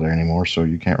Christian holiday anymore, so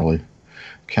you can't really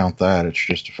count that. It's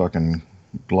just a fucking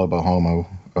blubbo homo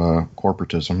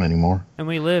corporatism anymore. And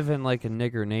we live in like a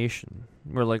nigger nation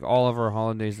where like all of our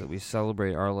holidays that we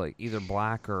celebrate are like either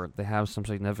black or they have some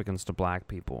significance to black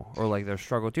people or like their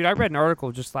struggle. Dude, I read an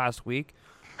article just last week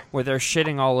where they're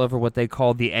shitting all over what they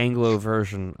call the Anglo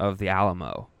version of the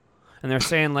Alamo. And they're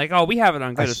saying like, oh, we have it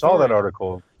on good authority. I saw that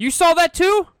article. You saw that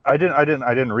too? I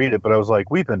didn't read it, but I was like,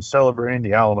 we've been celebrating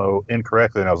the Alamo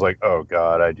incorrectly, and I was like, oh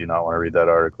god, I do not want to read that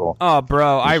article. Oh,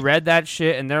 bro, I read that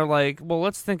shit, and they're like, well,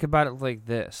 let's think about it like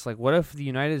this. Like, what if the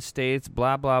United States,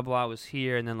 blah, blah, blah, was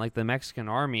here, and then, like, the Mexican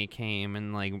army came,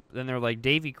 and, like, then they're like,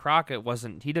 Davy Crockett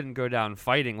he didn't go down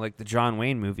fighting like the John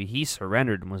Wayne movie. He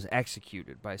surrendered and was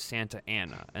executed by Santa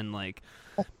Anna, and, like,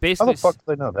 basically... How the fuck do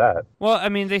they know that? Well, I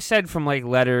mean, they said from, like,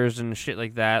 letters and shit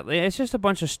like that. It's just a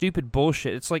bunch of stupid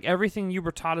bullshit. It's like everything you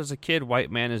were taught as a kid,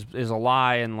 white man, is a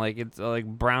lie, and, like, it's like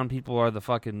brown people are the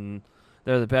fucking...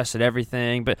 They're the best at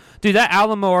everything. But, dude, that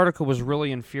Alamo article was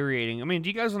really infuriating. I mean, do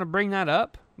you guys want to bring that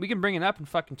up? We can bring it up and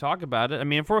fucking talk about it. I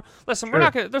mean, if we're... Listen, Sure. we're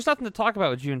not gonna... There's nothing to talk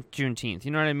about with Juneteenth. You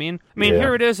know what I mean? I mean, Yeah.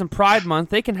 here it is in Pride Month.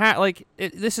 They can have, like...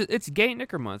 It's Gay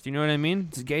Nigger Month. You know what I mean?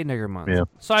 It's Gay Nigger Month. Yeah.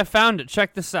 So I found it.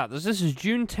 Check this out. This is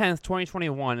June 10th,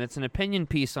 2021. It's an opinion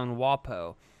piece on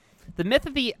WAPO. The myth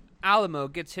of the Alamo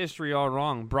gets history all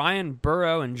wrong. Brian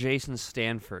Burrow and Jason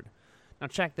Stanford. Now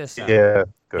check this out. Yeah,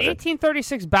 go The ahead.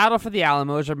 1836 Battle for the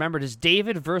Alamo is remembered as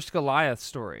David vs. Goliath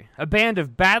story. A band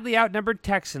of badly outnumbered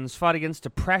Texans fought against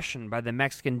oppression by the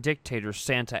Mexican dictator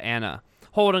Santa Anna,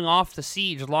 holding off the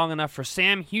siege long enough for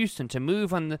Sam Houston to move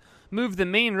the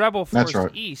main rebel force That's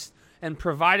right. east and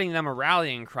providing them a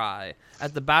rallying cry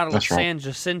at the Battle That's of right. San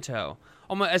Jacinto.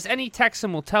 As any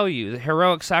Texan will tell you, the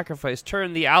heroic sacrifice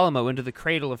turned the Alamo into the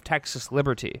cradle of Texas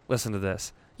liberty. Listen to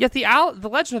this. Yet the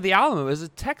legend of the Alamo is a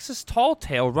Texas tall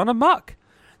tale run amok.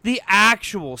 The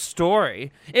actual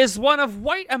story is one of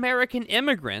white American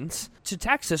immigrants to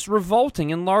Texas revolting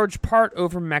in large part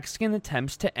over Mexican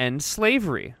attempts to end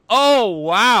slavery. Oh,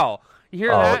 wow. You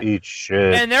hear that? Eat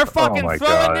shit. And they're fucking Oh my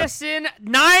throwing God. this in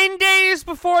 9 days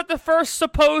before the first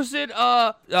supposed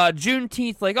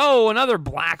Juneteenth. Like, oh, another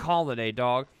black holiday,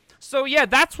 dog. So, yeah,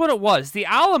 that's what it was. The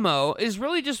Alamo is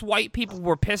really just white people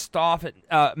were pissed off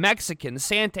at Mexicans,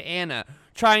 Santa Anna,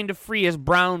 trying to free his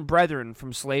brown brethren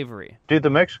from slavery. Dude,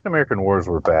 the Mexican-American wars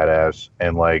were badass,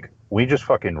 and, like, we just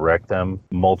fucking wrecked them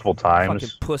multiple times.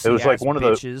 Fucking pussy It was, like, ass one of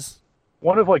bitches.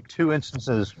 like, two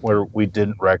instances where we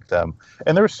didn't wreck them.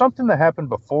 And there was something that happened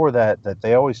before that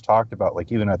they always talked about,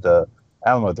 like, even at the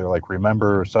Alamo, they're like,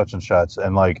 remember such and such,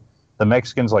 and, like, the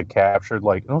Mexicans, like, captured,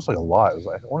 like, it was, like, a lot. It was,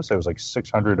 like, I want to say it was, like,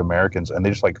 600 Americans, and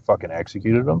they just, like, fucking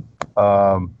executed them.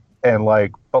 And,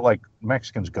 like, but, like,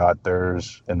 Mexicans got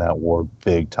theirs in that war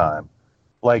big time.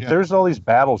 Like, Yeah. there's all these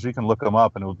battles, you can look them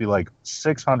up, and it would be, like,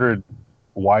 600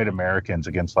 white Americans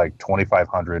against, like,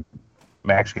 2,500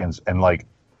 Mexicans, and, like,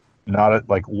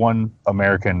 like, one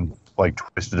American, like,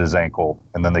 twisted his ankle,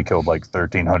 and then they killed, like,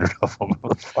 1,300 of them. It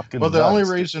was fucking Well, the nuts. only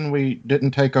reason we didn't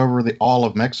take over all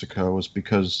of Mexico was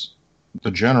because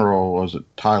the general, was it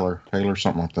Taylor,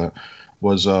 something like that,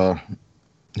 was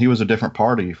he was a different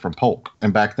party from Polk.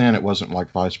 And back then it wasn't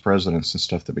like vice presidents and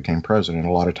stuff that became president.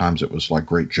 A lot of times it was like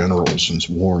great generals and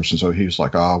wars. And so he was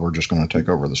like, we're just going to take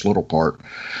over this little part.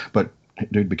 But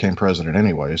dude became president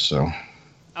anyway, so.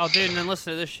 Oh, dude, and then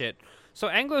listen to this shit. So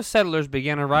Anglo settlers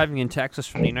began arriving in Texas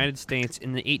from the United States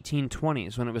in the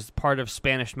 1820s when it was part of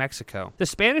Spanish Mexico. The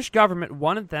Spanish government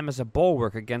wanted them as a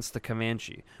bulwark against the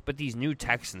Comanche, but these new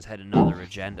Texans had another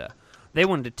agenda. They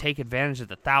wanted to take advantage of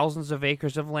the thousands of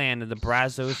acres of land in the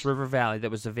Brazos River Valley that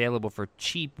was available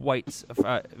cheap for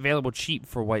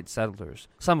white settlers.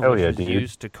 Some of Hell which yeah, was dude.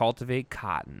 used to cultivate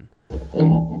cotton.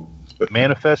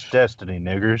 Manifest destiny,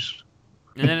 niggers.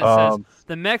 And then it says,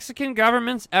 the Mexican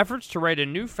government's efforts to write a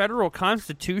new federal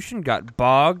constitution got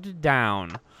bogged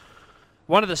down.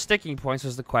 One of the sticking points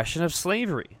was the question of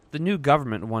slavery. The new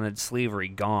government wanted slavery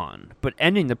gone, but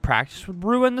ending the practice would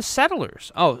ruin the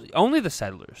settlers. Oh, only the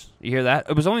settlers. You hear that?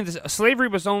 It was only slavery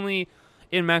was only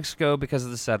in Mexico because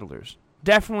of the settlers.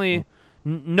 Definitely,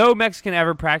 no Mexican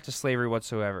ever practiced slavery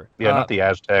whatsoever. Yeah, not the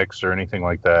Aztecs or anything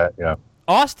like that. Yeah.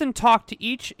 Austin talked to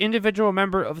each individual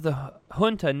member of the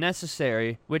junta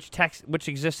necessary which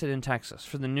existed in Texas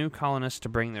for the new colonists to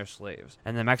bring their slaves.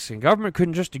 And the Mexican government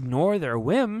couldn't just ignore their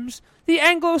whims. The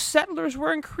Anglo settlers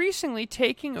were increasingly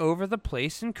taking over the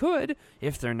place and could,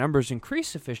 if their numbers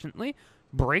increased sufficiently,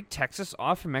 break Texas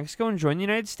off from Mexico and join the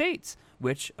United States,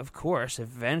 which, of course,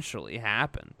 eventually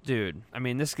happened. Dude, I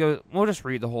mean, we'll just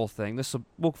read the whole thing.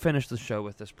 We'll finish the show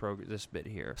with this bit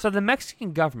here. So the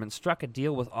Mexican government struck a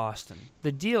deal with Austin.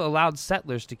 The deal allowed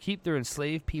settlers to keep their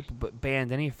enslaved people but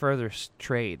banned any further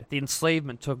trade. The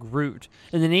enslavement took root.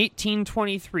 And in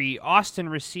 1823, Austin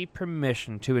received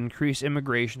permission to increase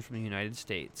immigration from the United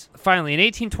States. Finally, in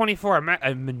 1824,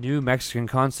 a new Mexican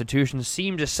constitution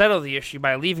seemed to settle the issue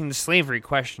by leaving the slavery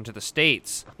question to the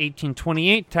states.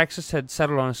 1828, Texas had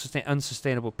settled on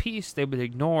unsustainable peace, they would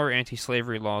ignore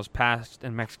anti-slavery laws passed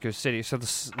in Mexico City. So the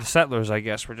settlers, I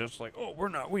guess, were just like, oh, we're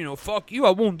not, fuck you,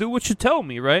 I won't do what you tell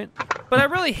me, right? But I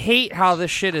really hate how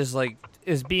this shit is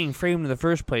being framed in the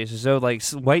first place, as though like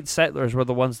white settlers were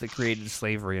the ones that created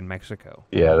slavery in Mexico.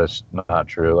 Yeah, that's not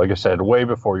true. Like I said, way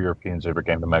before Europeans ever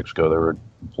came to Mexico, there were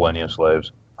plenty of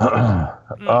slaves.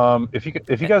 If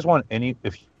you guys want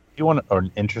if you want an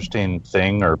interesting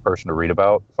thing or a person to read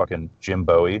about, fucking Jim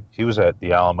Bowie. He was at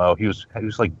the Alamo. He was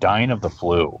like dying of the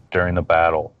flu during the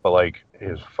battle, but like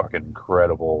his fucking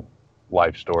incredible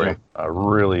life story. A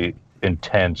really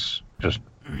intense, just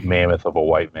mammoth of a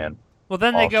white man. Well,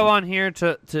 then they go on here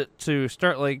to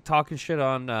start like talking shit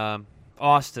on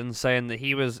Austin, saying that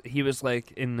he was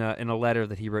like in a letter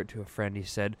that he wrote to a friend. He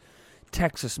said,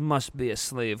 "Texas must be a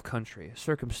slave country.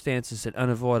 Circumstances and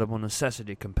unavoidable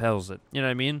necessity compels it." You know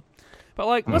what I mean? But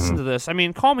like, listen to this. I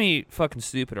mean, call me fucking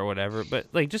stupid or whatever, but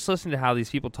like, just listen to how these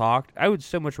people talked. I would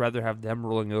so much rather have them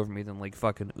ruling over me than like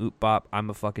fucking oop bop, I'm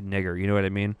a fucking nigger. You know what I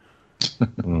mean?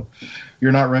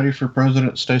 You're not ready for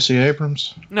President Stacey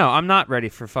Abrams? No, I'm not ready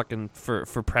for fucking for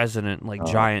President like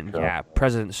Giant Gap,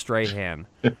 President Strahan.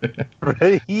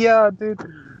 Yeah, dude.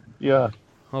 Yeah.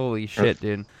 Holy shit,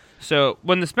 dude. So,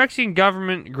 when the Mexican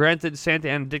government granted Santa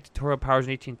Anna dictatorial powers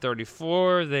in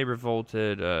 1834, they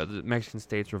revolted. The Mexican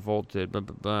states revolted.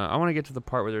 I want to get to the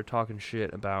part where they're talking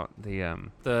shit about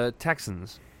the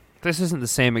Texans. This isn't the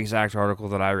same exact article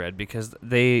that I read, because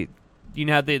they do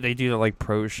the like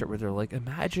prose shit where they're like,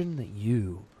 imagine that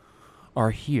you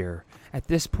are here at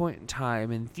this point in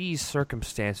time and these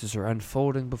circumstances are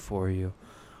unfolding before you.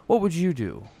 What would you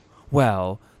do?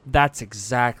 Well, that's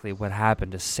exactly what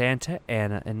happened to Santa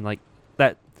Anna, and like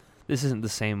that. This isn't the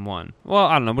same one. Well,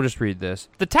 I don't know. We'll just read this.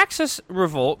 The Texas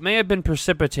revolt may have been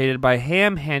precipitated by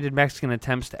ham-handed Mexican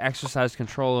attempts to exercise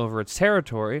control over its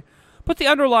territory, but the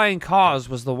underlying cause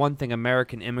was the one thing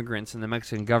American immigrants and the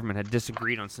Mexican government had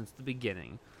disagreed on since the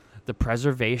beginning: the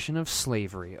preservation of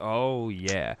slavery. Oh,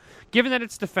 yeah. Given that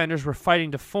its defenders were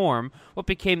fighting to form what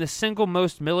became the single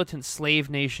most militant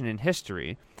slave nation in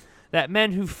history, that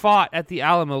men who fought at the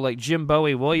Alamo like Jim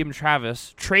Bowie, William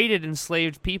Travis, traded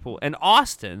enslaved people, and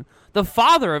Austin, the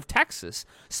father of Texas,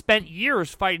 spent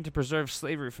years fighting to preserve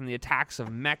slavery from the attacks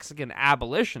of Mexican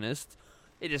abolitionists,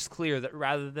 it is clear that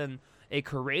rather than a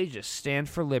courageous stand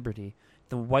for liberty,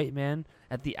 the white men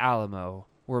at the Alamo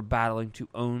were battling to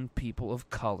own people of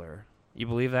color. You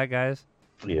believe that, guys?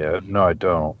 Yeah, no, I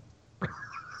don't.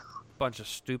 Bunch of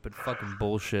stupid fucking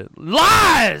bullshit.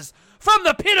 Lies from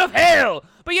the pit of hell.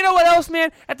 But you know what else,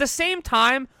 man? At the same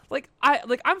time,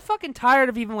 I'm fucking tired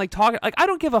of even like talking. Like, I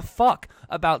don't give a fuck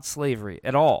about slavery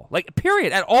at all. Like,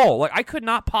 period, at all. Like, I could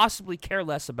not possibly care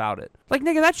less about it. Like,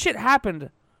 nigga, that shit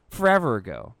happened forever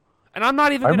ago. And I'm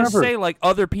not even going to say, like,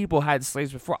 other people had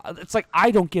slaves before. It's like, I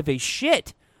don't give a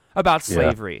shit about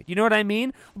slavery. Yeah. You know what I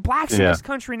mean? Blacks in this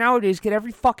country nowadays get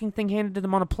every fucking thing handed to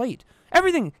them on a plate.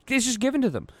 Everything is just given to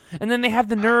them. And then they have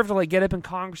the nerve to, like, get up in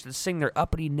Congress and sing their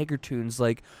uppity nigger tunes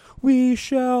like, "We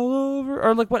shall over,"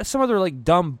 or, like, what some other, like,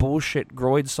 dumb bullshit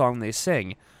groid song they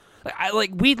sing.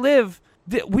 Whites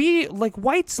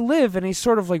live in a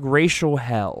sort of, like, racial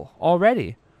hell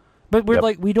already. But we're,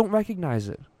 like, we don't recognize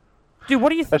it. Dude, what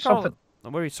do you think?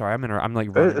 Sorry, I'm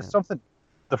like running. It's something.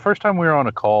 The first time we were on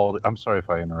a call, I'm sorry if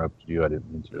I interrupted you. I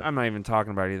didn't mean to. I'm not even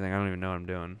talking about anything. I don't even know what I'm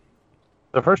doing.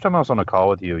 The first time I was on a call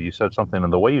with you, you said something,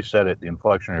 and the way you said it, the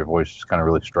inflection of your voice just kind of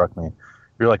really struck me.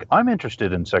 You're like, "I'm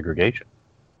interested in segregation."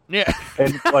 Yeah.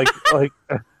 And but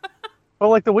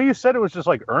like the way you said it was just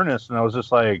like earnest, and I was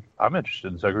just like, "I'm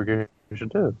interested in segregation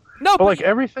too." No, but like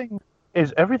everything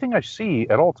I see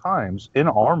at all times in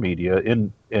our media,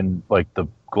 in like the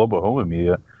global homo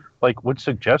media, like would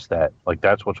suggest that like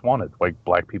that's what's wanted. Like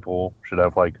black people should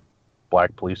have like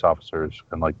black police officers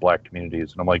and like black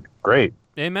communities, and I'm like, great,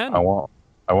 amen. I want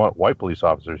white police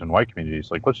officers in white communities.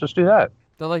 Like, let's just do that.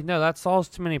 They're like, no, that solves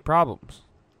too many problems.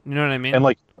 You know what I mean? And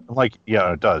like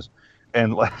yeah, it does.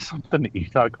 And like something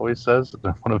Enoch always says,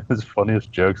 one of his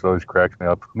funniest jokes always cracks me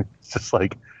up. It's just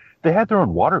like they had their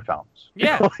own water fountains.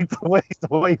 Yeah. Like the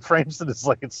way he frames it is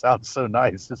like it sounds so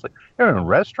nice. It's like you're in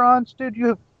restaurants, dude.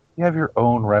 You have your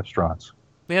own restaurants.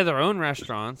 They had their own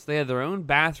restaurants. They had their own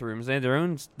bathrooms. They had their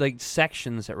own like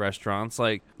sections at restaurants.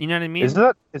 Like, you know what I mean? Is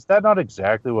that not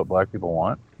exactly what black people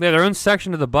want? They had their own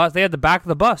section of the bus. They had the back of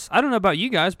the bus. I don't know about you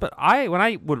guys, but when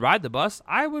I would ride the bus,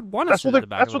 I would want to sit at the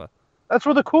back of the bus. That's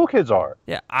where the cool kids are.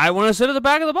 Yeah, I want to sit at the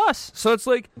back of the bus. So it's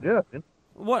like, yeah,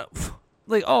 what?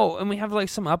 Like, oh, and we have like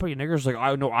some uppity niggers like,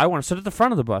 I want to sit at the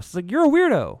front of the bus. It's like, you're a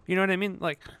weirdo. You know what I mean?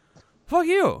 Like, fuck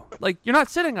you. Like, you're not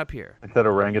sitting up here. Like that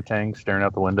orangutan staring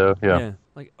out the window. Yeah.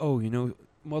 Like, oh, you know,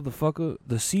 Motherfucker,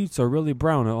 the seats are really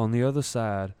browner on the other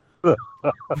side.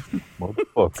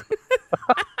 Motherfucker.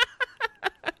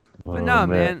 But no,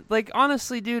 man. Like,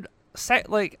 honestly, dude,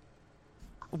 like,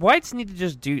 whites need to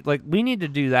just do, like, we need to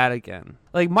do that again.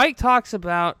 Like, Mike talks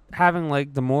about having,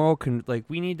 like, the moral, like,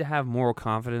 we need to have moral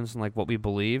confidence in, like, what we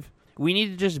believe. We need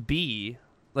to just be,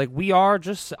 like,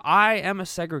 I am a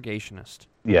segregationist.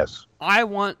 Yes. I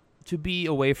want to be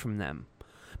away from them.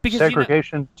 Because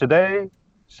segregation today,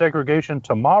 segregation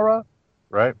tomorrow,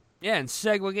 right? Yeah, and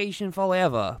segregation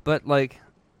forever. But, like,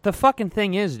 the fucking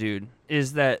thing is, dude,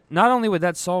 is that not only would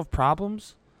that solve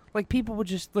problems, like, people would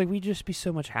just, like, we'd just be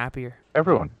so much happier.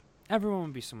 Everyone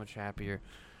would be so much happier.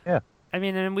 Yeah. I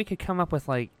mean, and we could come up with,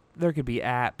 like, there could be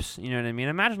apps, you know what I mean?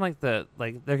 Imagine, like, there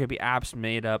could be apps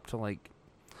made up to, like,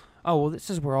 oh, well, this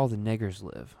is where all the niggers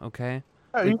live, okay?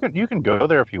 You can go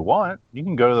there if you want. You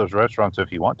can go to those restaurants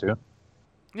if you want to.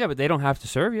 Yeah, but they don't have to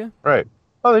serve you. Right.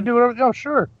 Oh, they do whatever. Oh,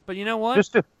 sure. But you know what?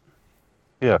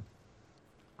 Yeah.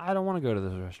 I don't want to go to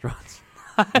those restaurants.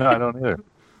 No, I don't either.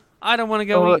 I don't want to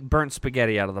go eat burnt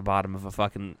spaghetti out of the bottom of a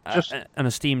fucking an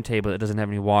esteemed table that doesn't have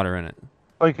any water in it.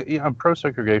 Like, yeah, I'm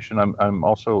pro-segregation. I'm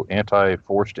also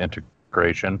anti-forced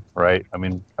integration, right? I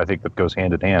mean, I think that goes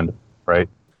hand in hand, right?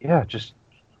 Yeah, just,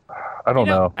 I don't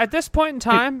know. At this point in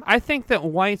time, I think that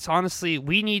whites, honestly,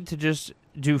 we need to just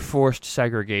do forced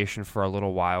segregation for a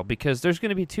little while because there's going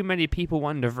to be too many people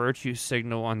wanting to virtue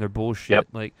signal on their bullshit. Yep.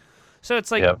 Like, so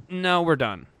it's like, no, we're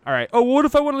done. All right. Oh, what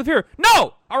if I want to live here?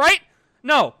 No. All right.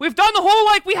 No. We've done the whole,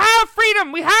 like, we have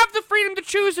freedom. We have the freedom to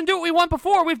choose and do what we want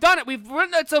before. We've done it.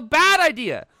 It's a bad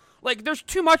idea. Like, there's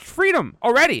too much freedom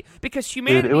already because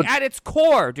humanity at its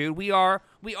core, dude, we are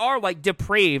like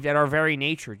depraved at our very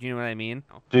nature. Do you know what I mean?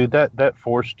 Dude, that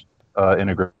forced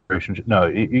integration. No,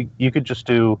 you could just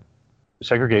do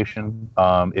segregation.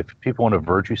 If people want to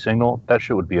virtue signal, that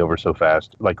shit would be over so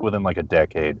fast, like within like a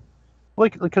decade.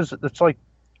 Like, because it's like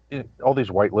all these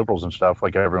white liberals and stuff,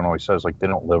 like everyone always says, like they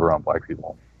don't live around black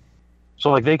people. So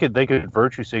like they could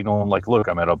virtue signal and like, look,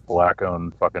 I'm at a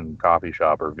black-owned fucking coffee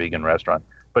shop or vegan restaurant,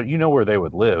 but you know where they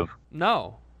would live.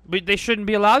 No, but they shouldn't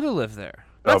be allowed to live there.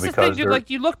 That's the thing, dude. Like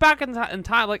you look back in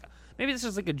time, like maybe this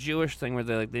is like a Jewish thing where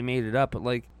they made it up, but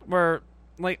like where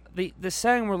like the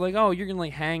saying where like, oh, you're gonna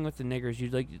like hang with the niggers, you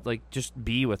like just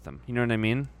be with them. You know what I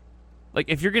mean? Like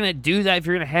if you're gonna do that, if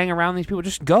you're gonna hang around these people,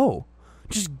 just go,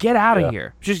 just get out of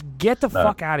here, just get the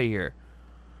fuck out of here.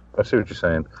 I see what you're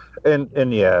saying,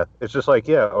 and yeah, it's just like,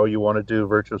 yeah, oh, you want to do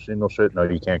virtual signal shit? No,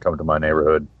 you can't come to my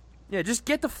neighborhood. Yeah, just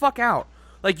get the fuck out.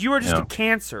 Like you are just a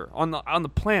cancer on the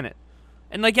planet,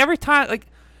 and like every time, like,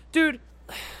 dude,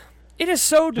 it is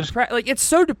so like it's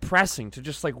so depressing to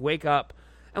just like wake up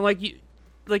and like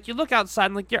you look outside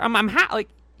and like like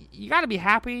you got to be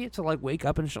happy to like wake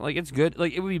up and shit. Like it's good.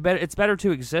 Like it would be better. It's better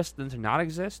to exist than to not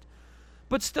exist.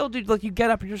 But still, dude, like you get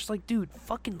up and you're just like, dude,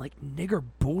 fucking like nigger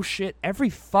bullshit every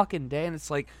fucking day, and it's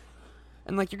like,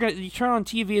 and like you turn on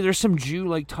TV, there's some Jew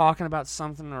like talking about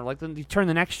something, or like then you turn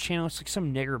the next channel, it's like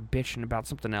some nigger bitching about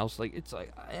something else. Like it's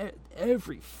like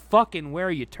every fucking where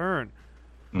you turn,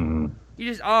 you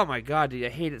just, oh my god, dude, I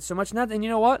hate it so much. And you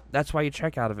know what? That's why you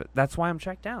check out of it. That's why I'm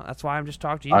checked out. That's why I'm just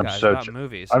talking to you guys about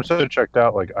movies. I'm so checked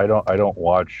out. Like I don't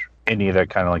watch any of that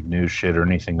kind of like news shit or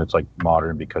anything that's like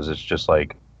modern because it's just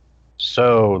like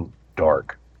so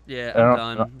dark. Yeah,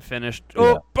 I'm done. Finished.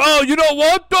 Yeah. Oh, you know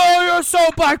what? Oh, you're so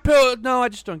black pill. No, I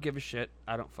just don't give a shit.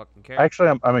 I don't fucking care.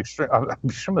 Actually, I'm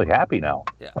extremely happy now.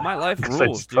 Yeah, my life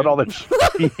rules, dude. All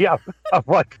that yeah, I'm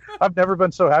like, I've never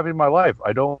been so happy in my life.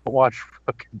 I don't watch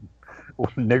fucking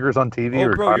niggers on TV.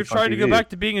 Oh, bro, you're trying to go back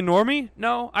to being a normie?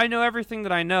 No, I know everything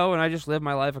that I know, and I just live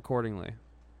my life accordingly.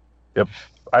 Yep.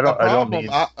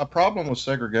 A problem with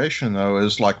segregation, though,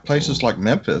 is like places like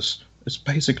Memphis. It's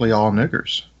basically all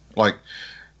niggers. Like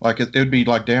it would be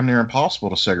like damn near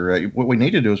impossible to segregate. What we need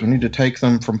to do is we need to take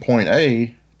them from point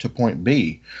A to point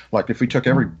B. Like if we took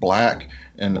every black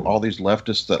and all these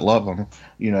leftists that love them,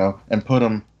 you know, and put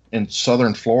them in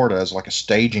southern Florida as like a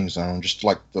staging zone, just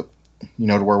like to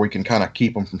where we can kind of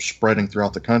keep them from spreading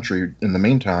throughout the country in the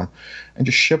meantime, and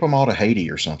just ship them all to Haiti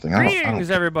or something.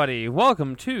 Greetings, everybody.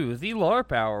 Welcome to the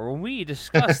LARP Hour, where we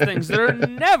discuss things that are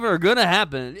never going to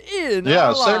happen in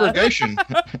our segregation.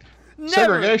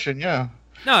 Segregation, yeah.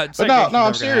 No,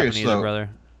 I'm serious either, though. Brother.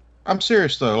 I'm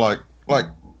serious though. Like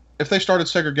if they started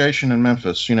segregation in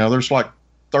Memphis, there's like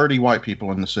 30 white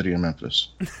people in the city of Memphis.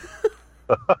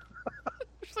 There's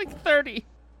like 30.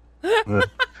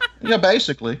 Yeah,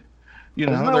 basically.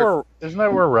 Isn't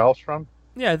that where Ralph's from?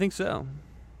 Yeah, I think so.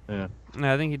 Yeah.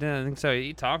 I think he did. I think so.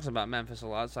 He talks about Memphis a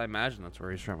lot, so I imagine that's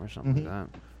where he's from or something like that.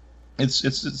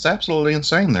 It's absolutely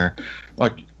insane there.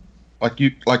 Like,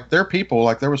 Like there are people,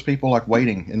 like there was people like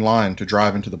waiting in line to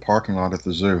drive into the parking lot at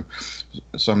the zoo.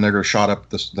 Some nigger shot up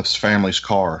this family's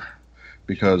car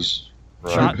because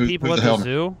Shot people at the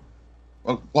zoo.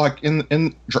 Well, like in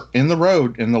the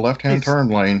road in the left-hand turn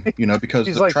lane, because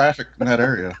the traffic in that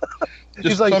area.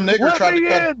 Just some nigger tried to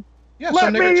cut. Yeah,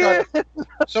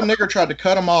 some nigger tried to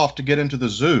cut him off to get into the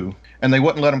zoo, and they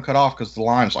wouldn't let him cut off because the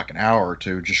line's like an hour or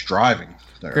two just driving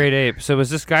there. Great ape. So was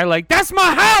this guy like, "That's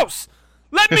my house!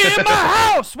 Let me in my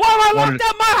house! Why am I locked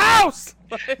up my house?"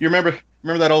 You remember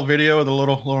that old video of the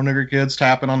little nigger kids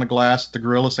tapping on the glass at the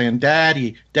gorilla saying,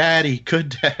 "Daddy, Daddy,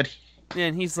 good Daddy." Yeah,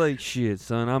 and he's like, "Shit,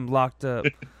 son, I'm locked up."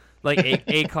 Like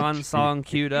Akon song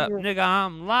queued up. Nigga,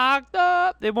 I'm locked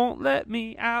up. They won't let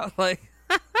me out. Like.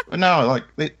 But no, like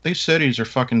these cities are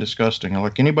fucking disgusting.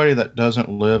 Like anybody that doesn't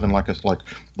live in like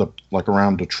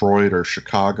around Detroit or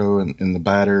Chicago in the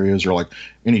bad areas, or like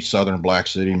any southern black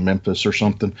city, Memphis or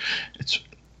something, it's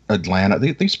Atlanta.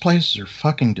 These places are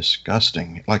fucking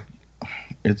disgusting. Like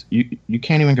it's you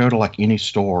can't even go to like any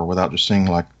store without just seeing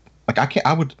like I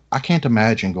can't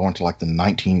imagine going to like the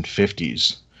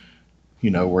 1950s,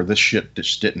 where this shit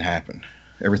just didn't happen.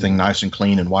 Everything nice and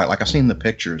clean and white. Like I seen the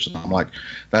pictures, and I'm like,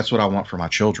 that's what I want for my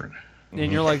children.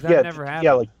 And you're like, that never happened.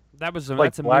 Yeah,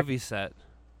 that's a movie set.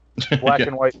 Black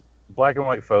and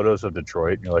white photos of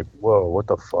Detroit, and you're like, whoa, what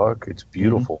the fuck? It's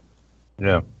beautiful.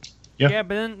 Mm-hmm. Yeah,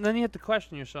 but then you have to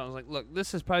question yourself. Like, look,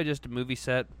 this is probably just a movie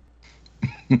set.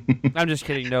 I'm just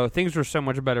kidding. No, things were so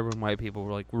much better when white people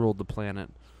were like ruled the planet.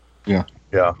 Yeah.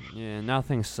 Now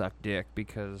things suck dick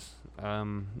because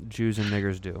Jews and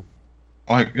niggers do.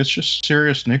 Like it's just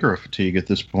serious nigger fatigue at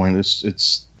this point.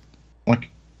 It's like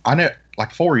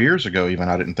 4 years ago even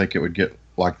I didn't think it would get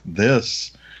like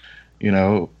this.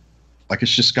 Like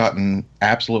it's just gotten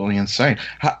absolutely insane.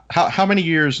 How many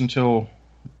years do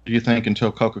you think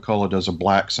until Coca-Cola does a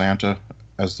black Santa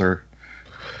as their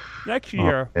next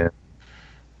year?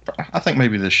 I think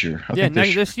maybe this year.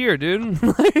 This year, dude.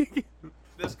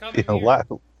 This coming year.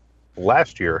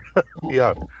 Last year.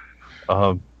 Yeah.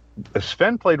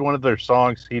 Sven played one of their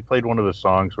songs. He played one of the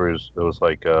songs where it was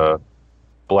like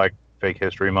Black Fake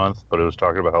History Month, but it was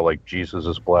talking about how like Jesus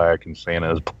is black and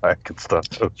Santa is black and stuff.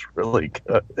 So it's really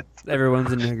good.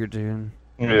 Everyone's a nigger, dude.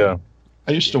 Yeah.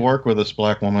 I used to work with this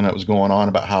black woman that was going on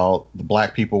about how the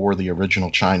black people were the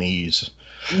original Chinese.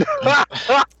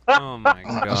 Oh my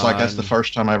god! It's like that's the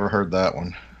first time I ever heard that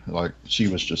one. Like she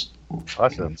was just.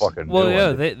 That's a fucking. Well,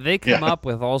 yeah, they come up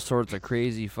with all sorts of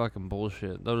crazy fucking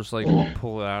bullshit. They'll just like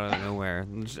pull it out of nowhere,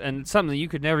 and it's something that you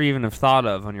could never even have thought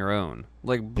of on your own.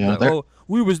 Like,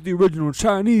 we was the original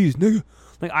Chinese, nigga.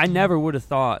 Like, I never would have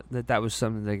thought that was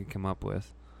something they could come up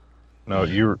with. No,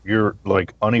 you're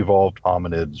like unevolved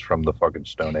hominids from the fucking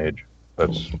Stone Age.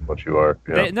 That's what you are.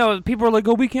 Yeah. People are like,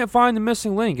 "Oh, we can't find the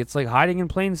missing link." It's like hiding in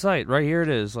plain sight. Right here it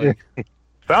is. Like,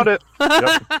 found it.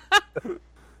 Yep.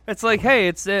 It's like,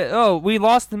 hey, we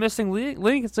lost the missing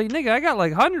link. It's like, nigga, I got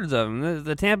like hundreds of them.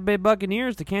 The Tampa Bay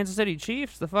Buccaneers, the Kansas City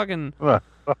Chiefs, the fucking the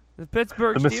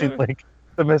Pittsburgh Steelers.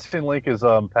 The missing link is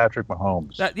Patrick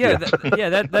Mahomes.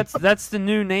 That's the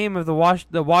new name of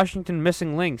the Washington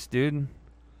Missing Links, dude.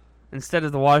 Instead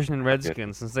of the Washington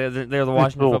Redskins, since they're the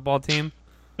Washington football team.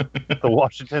 The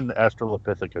Washington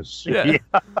Australopithecus.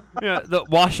 Yeah, the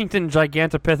Washington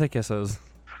Gigantopithecus.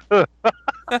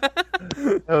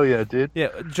 Oh yeah, dude. Yeah,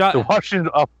 the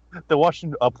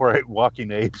Washington upright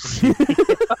walking apes. The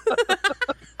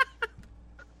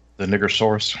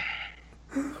Niggersaurus.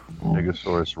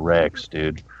 Niggersaurus Rex,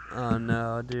 dude. Oh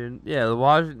no, dude. Yeah,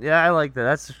 I like that.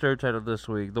 That's the show title this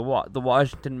week. The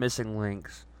Washington Missing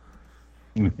Links.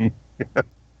 We'll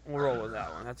roll with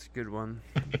that one. That's a good one.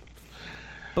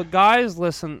 But guys,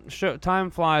 listen.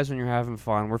 Time flies when you're having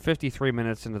fun. We're 53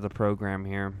 minutes into the program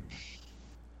here.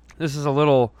 This is a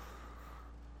little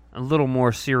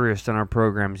more serious than our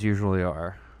programs usually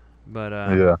are, but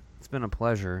it's been a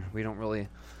pleasure. We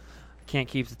can't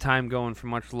keep the time going for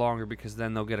much longer because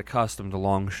then they'll get accustomed to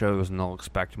long shows and they'll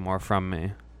expect more from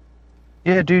me.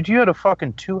 Yeah, dude, you had a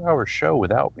fucking 2-hour show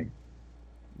without me.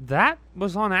 That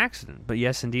was on accident, but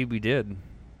yes, indeed, we did.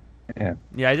 Yeah,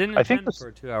 I didn't intend for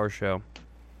a 2-hour show.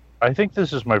 I think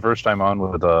this is my first time on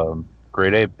with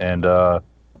Great Ape, and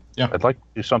I'd like to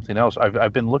do something else.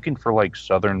 I've been looking for like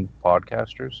Southern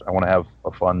podcasters. I want to have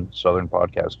a fun Southern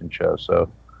podcasting show. So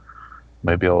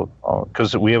maybe I'll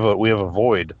because we have a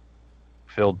void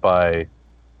filled by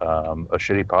a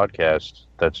shitty podcast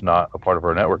that's not a part of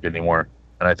our network anymore,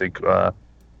 and I think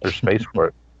there's space for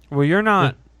it. Well, you're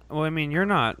not. Well, I mean, you're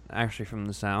not actually from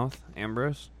the South,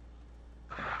 Ambrose.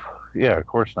 Yeah, of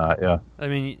course not. Yeah. I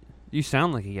mean, you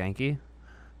sound like a Yankee.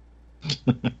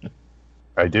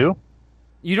 I do.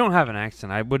 You don't have an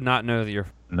accent. I would not know that you're.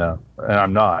 No, and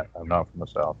I'm not. I'm not from the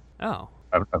South. Oh.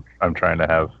 I'm trying to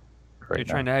have. You're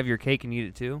trying to have your cake and eat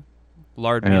it too?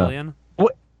 Lard Yeah. million?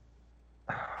 What?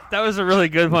 That was a really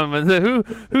good one. But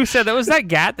who said that? Was that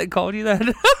Gat that called you that?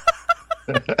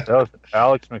 That was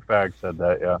Alex McFag said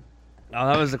that. Yeah. Oh,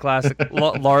 that was the classic.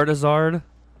 Lardazard.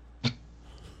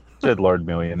 Said Lord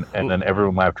Million, and then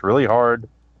everyone laughed really hard,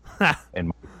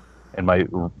 and my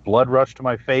blood rushed to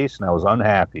my face, and I was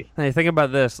unhappy. Hey, think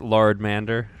about this, Lard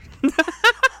Mander.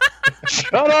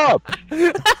 Shut up!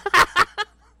 Shut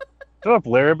up,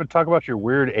 Larry. I've been talking about your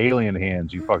weird alien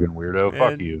hands, you fucking weirdo.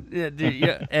 Fuck you. Yeah, dude.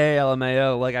 Yeah,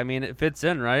 ALMAO. Like, I mean, it fits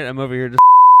in, right? I'm over here just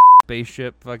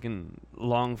spaceship, fucking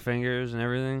long fingers and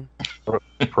everything.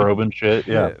 Probing shit.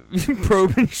 Yeah.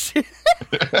 Probing shit.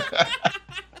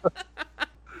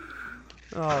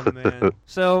 Oh man!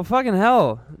 So fucking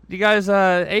hell, you guys,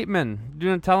 Apeman, you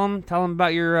gonna tell him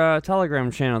about your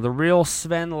Telegram channel, the real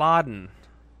Sven Laden.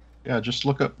 Yeah, just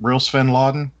look up Real Sven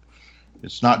Laden.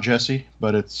 It's not Jesse,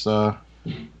 but it's. But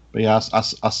yeah, I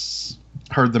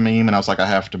heard the meme and I was like, I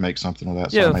have to make something of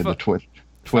that. So I made the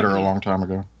Twitter a long time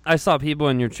ago. I saw people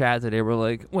in your chat today were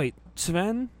like, "Wait,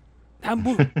 Sven?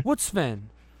 What's Sven?"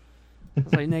 I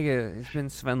was like, "Nigga, it's been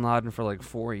Sven Laden for like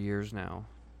 4 years now."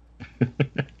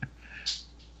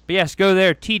 But yes, go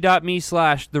there,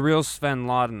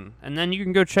 t.me/TheRealSvenLaden. And then you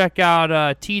can go check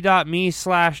out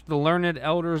t.me/The Learned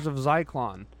Elders of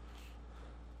Zyklon.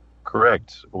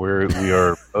 Correct. We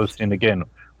are posting again.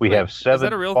 We have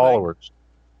 7 followers.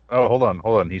 Oh, hold on.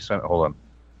 Hold on. Let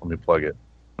me plug it.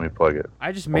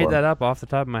 I just made that up off the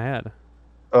top of my head.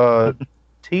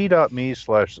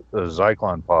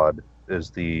 T.me/ZyklonPod is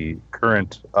the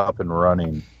current up and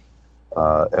running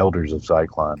Elders of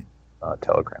Zyklon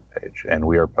Telegram page, and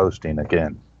we are posting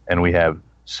again, and we have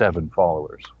 7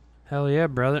 followers. Hell yeah,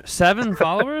 brother! 7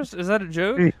 followers? Is that a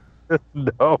joke?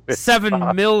 No, it's 7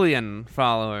 not. million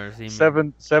followers.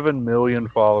 7 million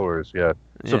followers. Yeah,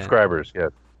 subscribers. Yeah.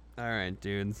 All right,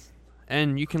 dudes,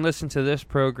 and you can listen to this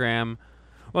program.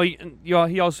 Well,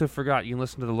 he also forgot you can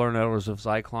listen to the Learned Elders of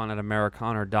Zyklon at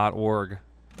Americana.org.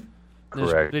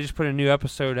 Correct. They just put a new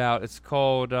episode out. It's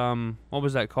called what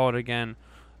was that called again?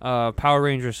 Power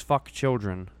Rangers Fuck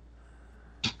Children.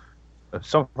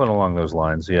 Something along those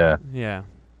lines, yeah. Yeah.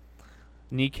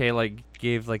 Nikkei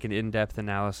gave an in-depth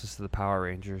analysis of the Power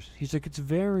Rangers. He's like, it's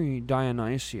very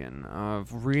Dionysian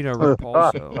of Rita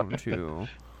Repulso to.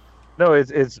 No,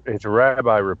 it's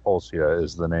Rabbi Repulsia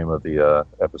is the name of the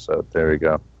episode. There you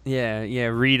go. Yeah,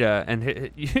 Rita and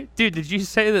dude, did you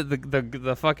say that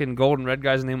the fucking gold and red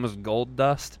guy's name was Gold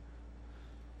Dust?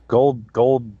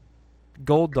 Goldar.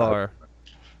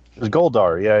 It's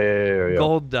Goldar, yeah.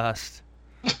 Gold Dust.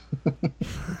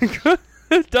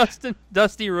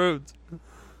 Dusty Roads.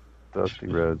 Dusty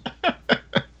Roads.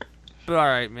 But all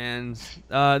right, man.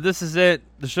 This is it.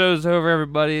 The show's over,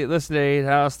 everybody. Listen to 8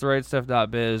 House,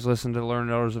 therightstuff.biz. Listen to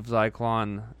Learned Elders of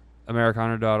Zyklon,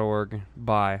 Americana.org.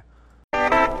 Bye. The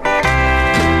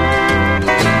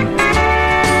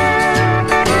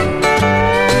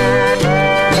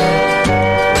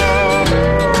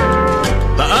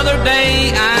other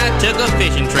day I took a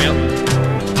fishing trip,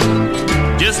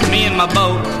 just me and my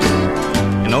boat,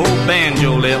 and old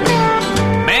Banjo Lip.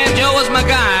 Banjo was my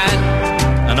guide,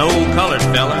 an old colored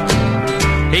fella.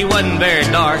 He wasn't very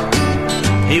dark,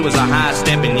 he was a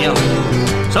high-stepping yellow.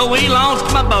 So we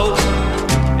launched my boat,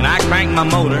 and I cranked my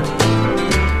motor,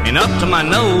 and up to my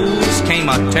nose came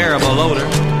a terrible odor.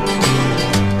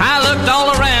 I looked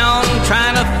all around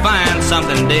trying to find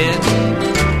something dead,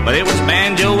 but it was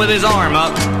Banjo with his arm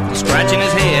up, scratching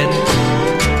his head.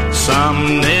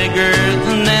 Some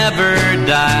niggers never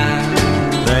die,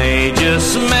 they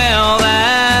just smell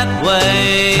that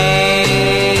way.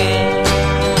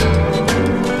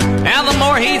 Now the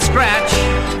more he'd scratch,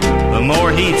 the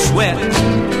more he'd sweat,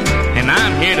 and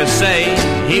I'm here to say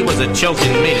he was a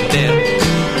choking me to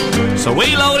death. So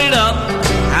we loaded up,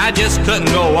 I just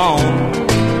couldn't go on,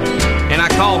 and I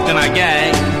coughed and I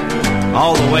gagged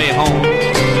all the way home.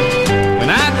 When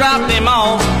I dropped him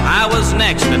off, I was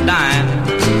next to dying.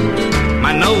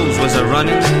 My nose was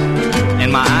a-running,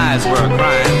 and my eyes were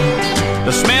a-crying.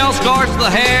 The smell scorched the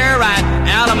hair right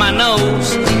out of my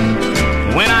nose.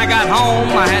 When I got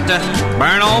home, I had to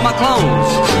burn all my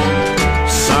clothes.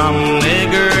 Some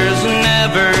niggers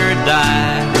never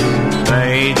die,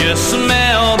 they just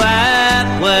smell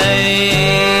that way.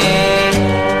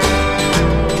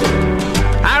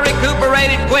 I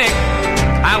recuperated quick,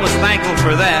 I was thankful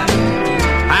for that.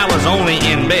 I was only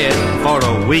in bed for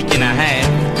a week and a half.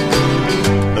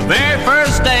 The very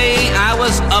first day I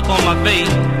was up on my feet,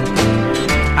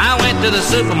 I went to the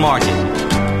supermarket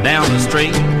down the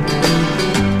street.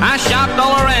 shopped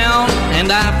all around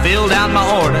and I filled out my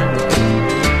order.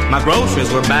 My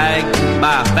groceries were bagged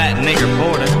by a fat nigger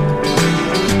porter.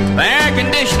 The air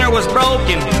conditioner was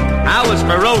broken, I was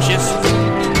ferocious,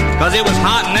 'cause it was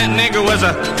hot and that nigger was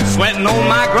sweating on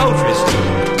my groceries.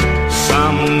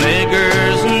 Some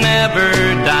niggers never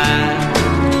die,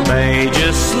 they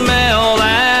just smell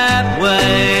that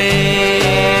way.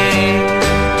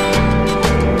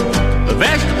 The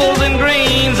vegetables and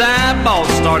greens I bought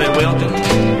started wilting.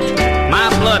 My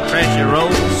blood pressure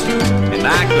rose and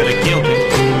I could have killed him.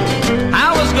 I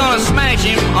was gonna smash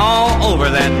him all over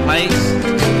that place,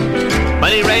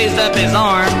 but he raised up his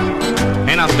arm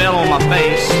and I fell on my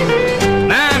face.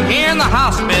 Now I'm here in the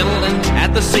hospital and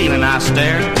at the ceiling I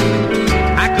stare.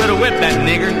 I could have whipped that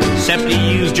nigger, except he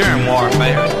used germ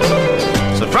warfare.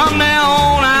 So from now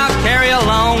on I'll carry a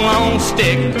long, long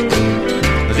stick,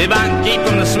 'cause if I can keep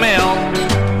from the smell,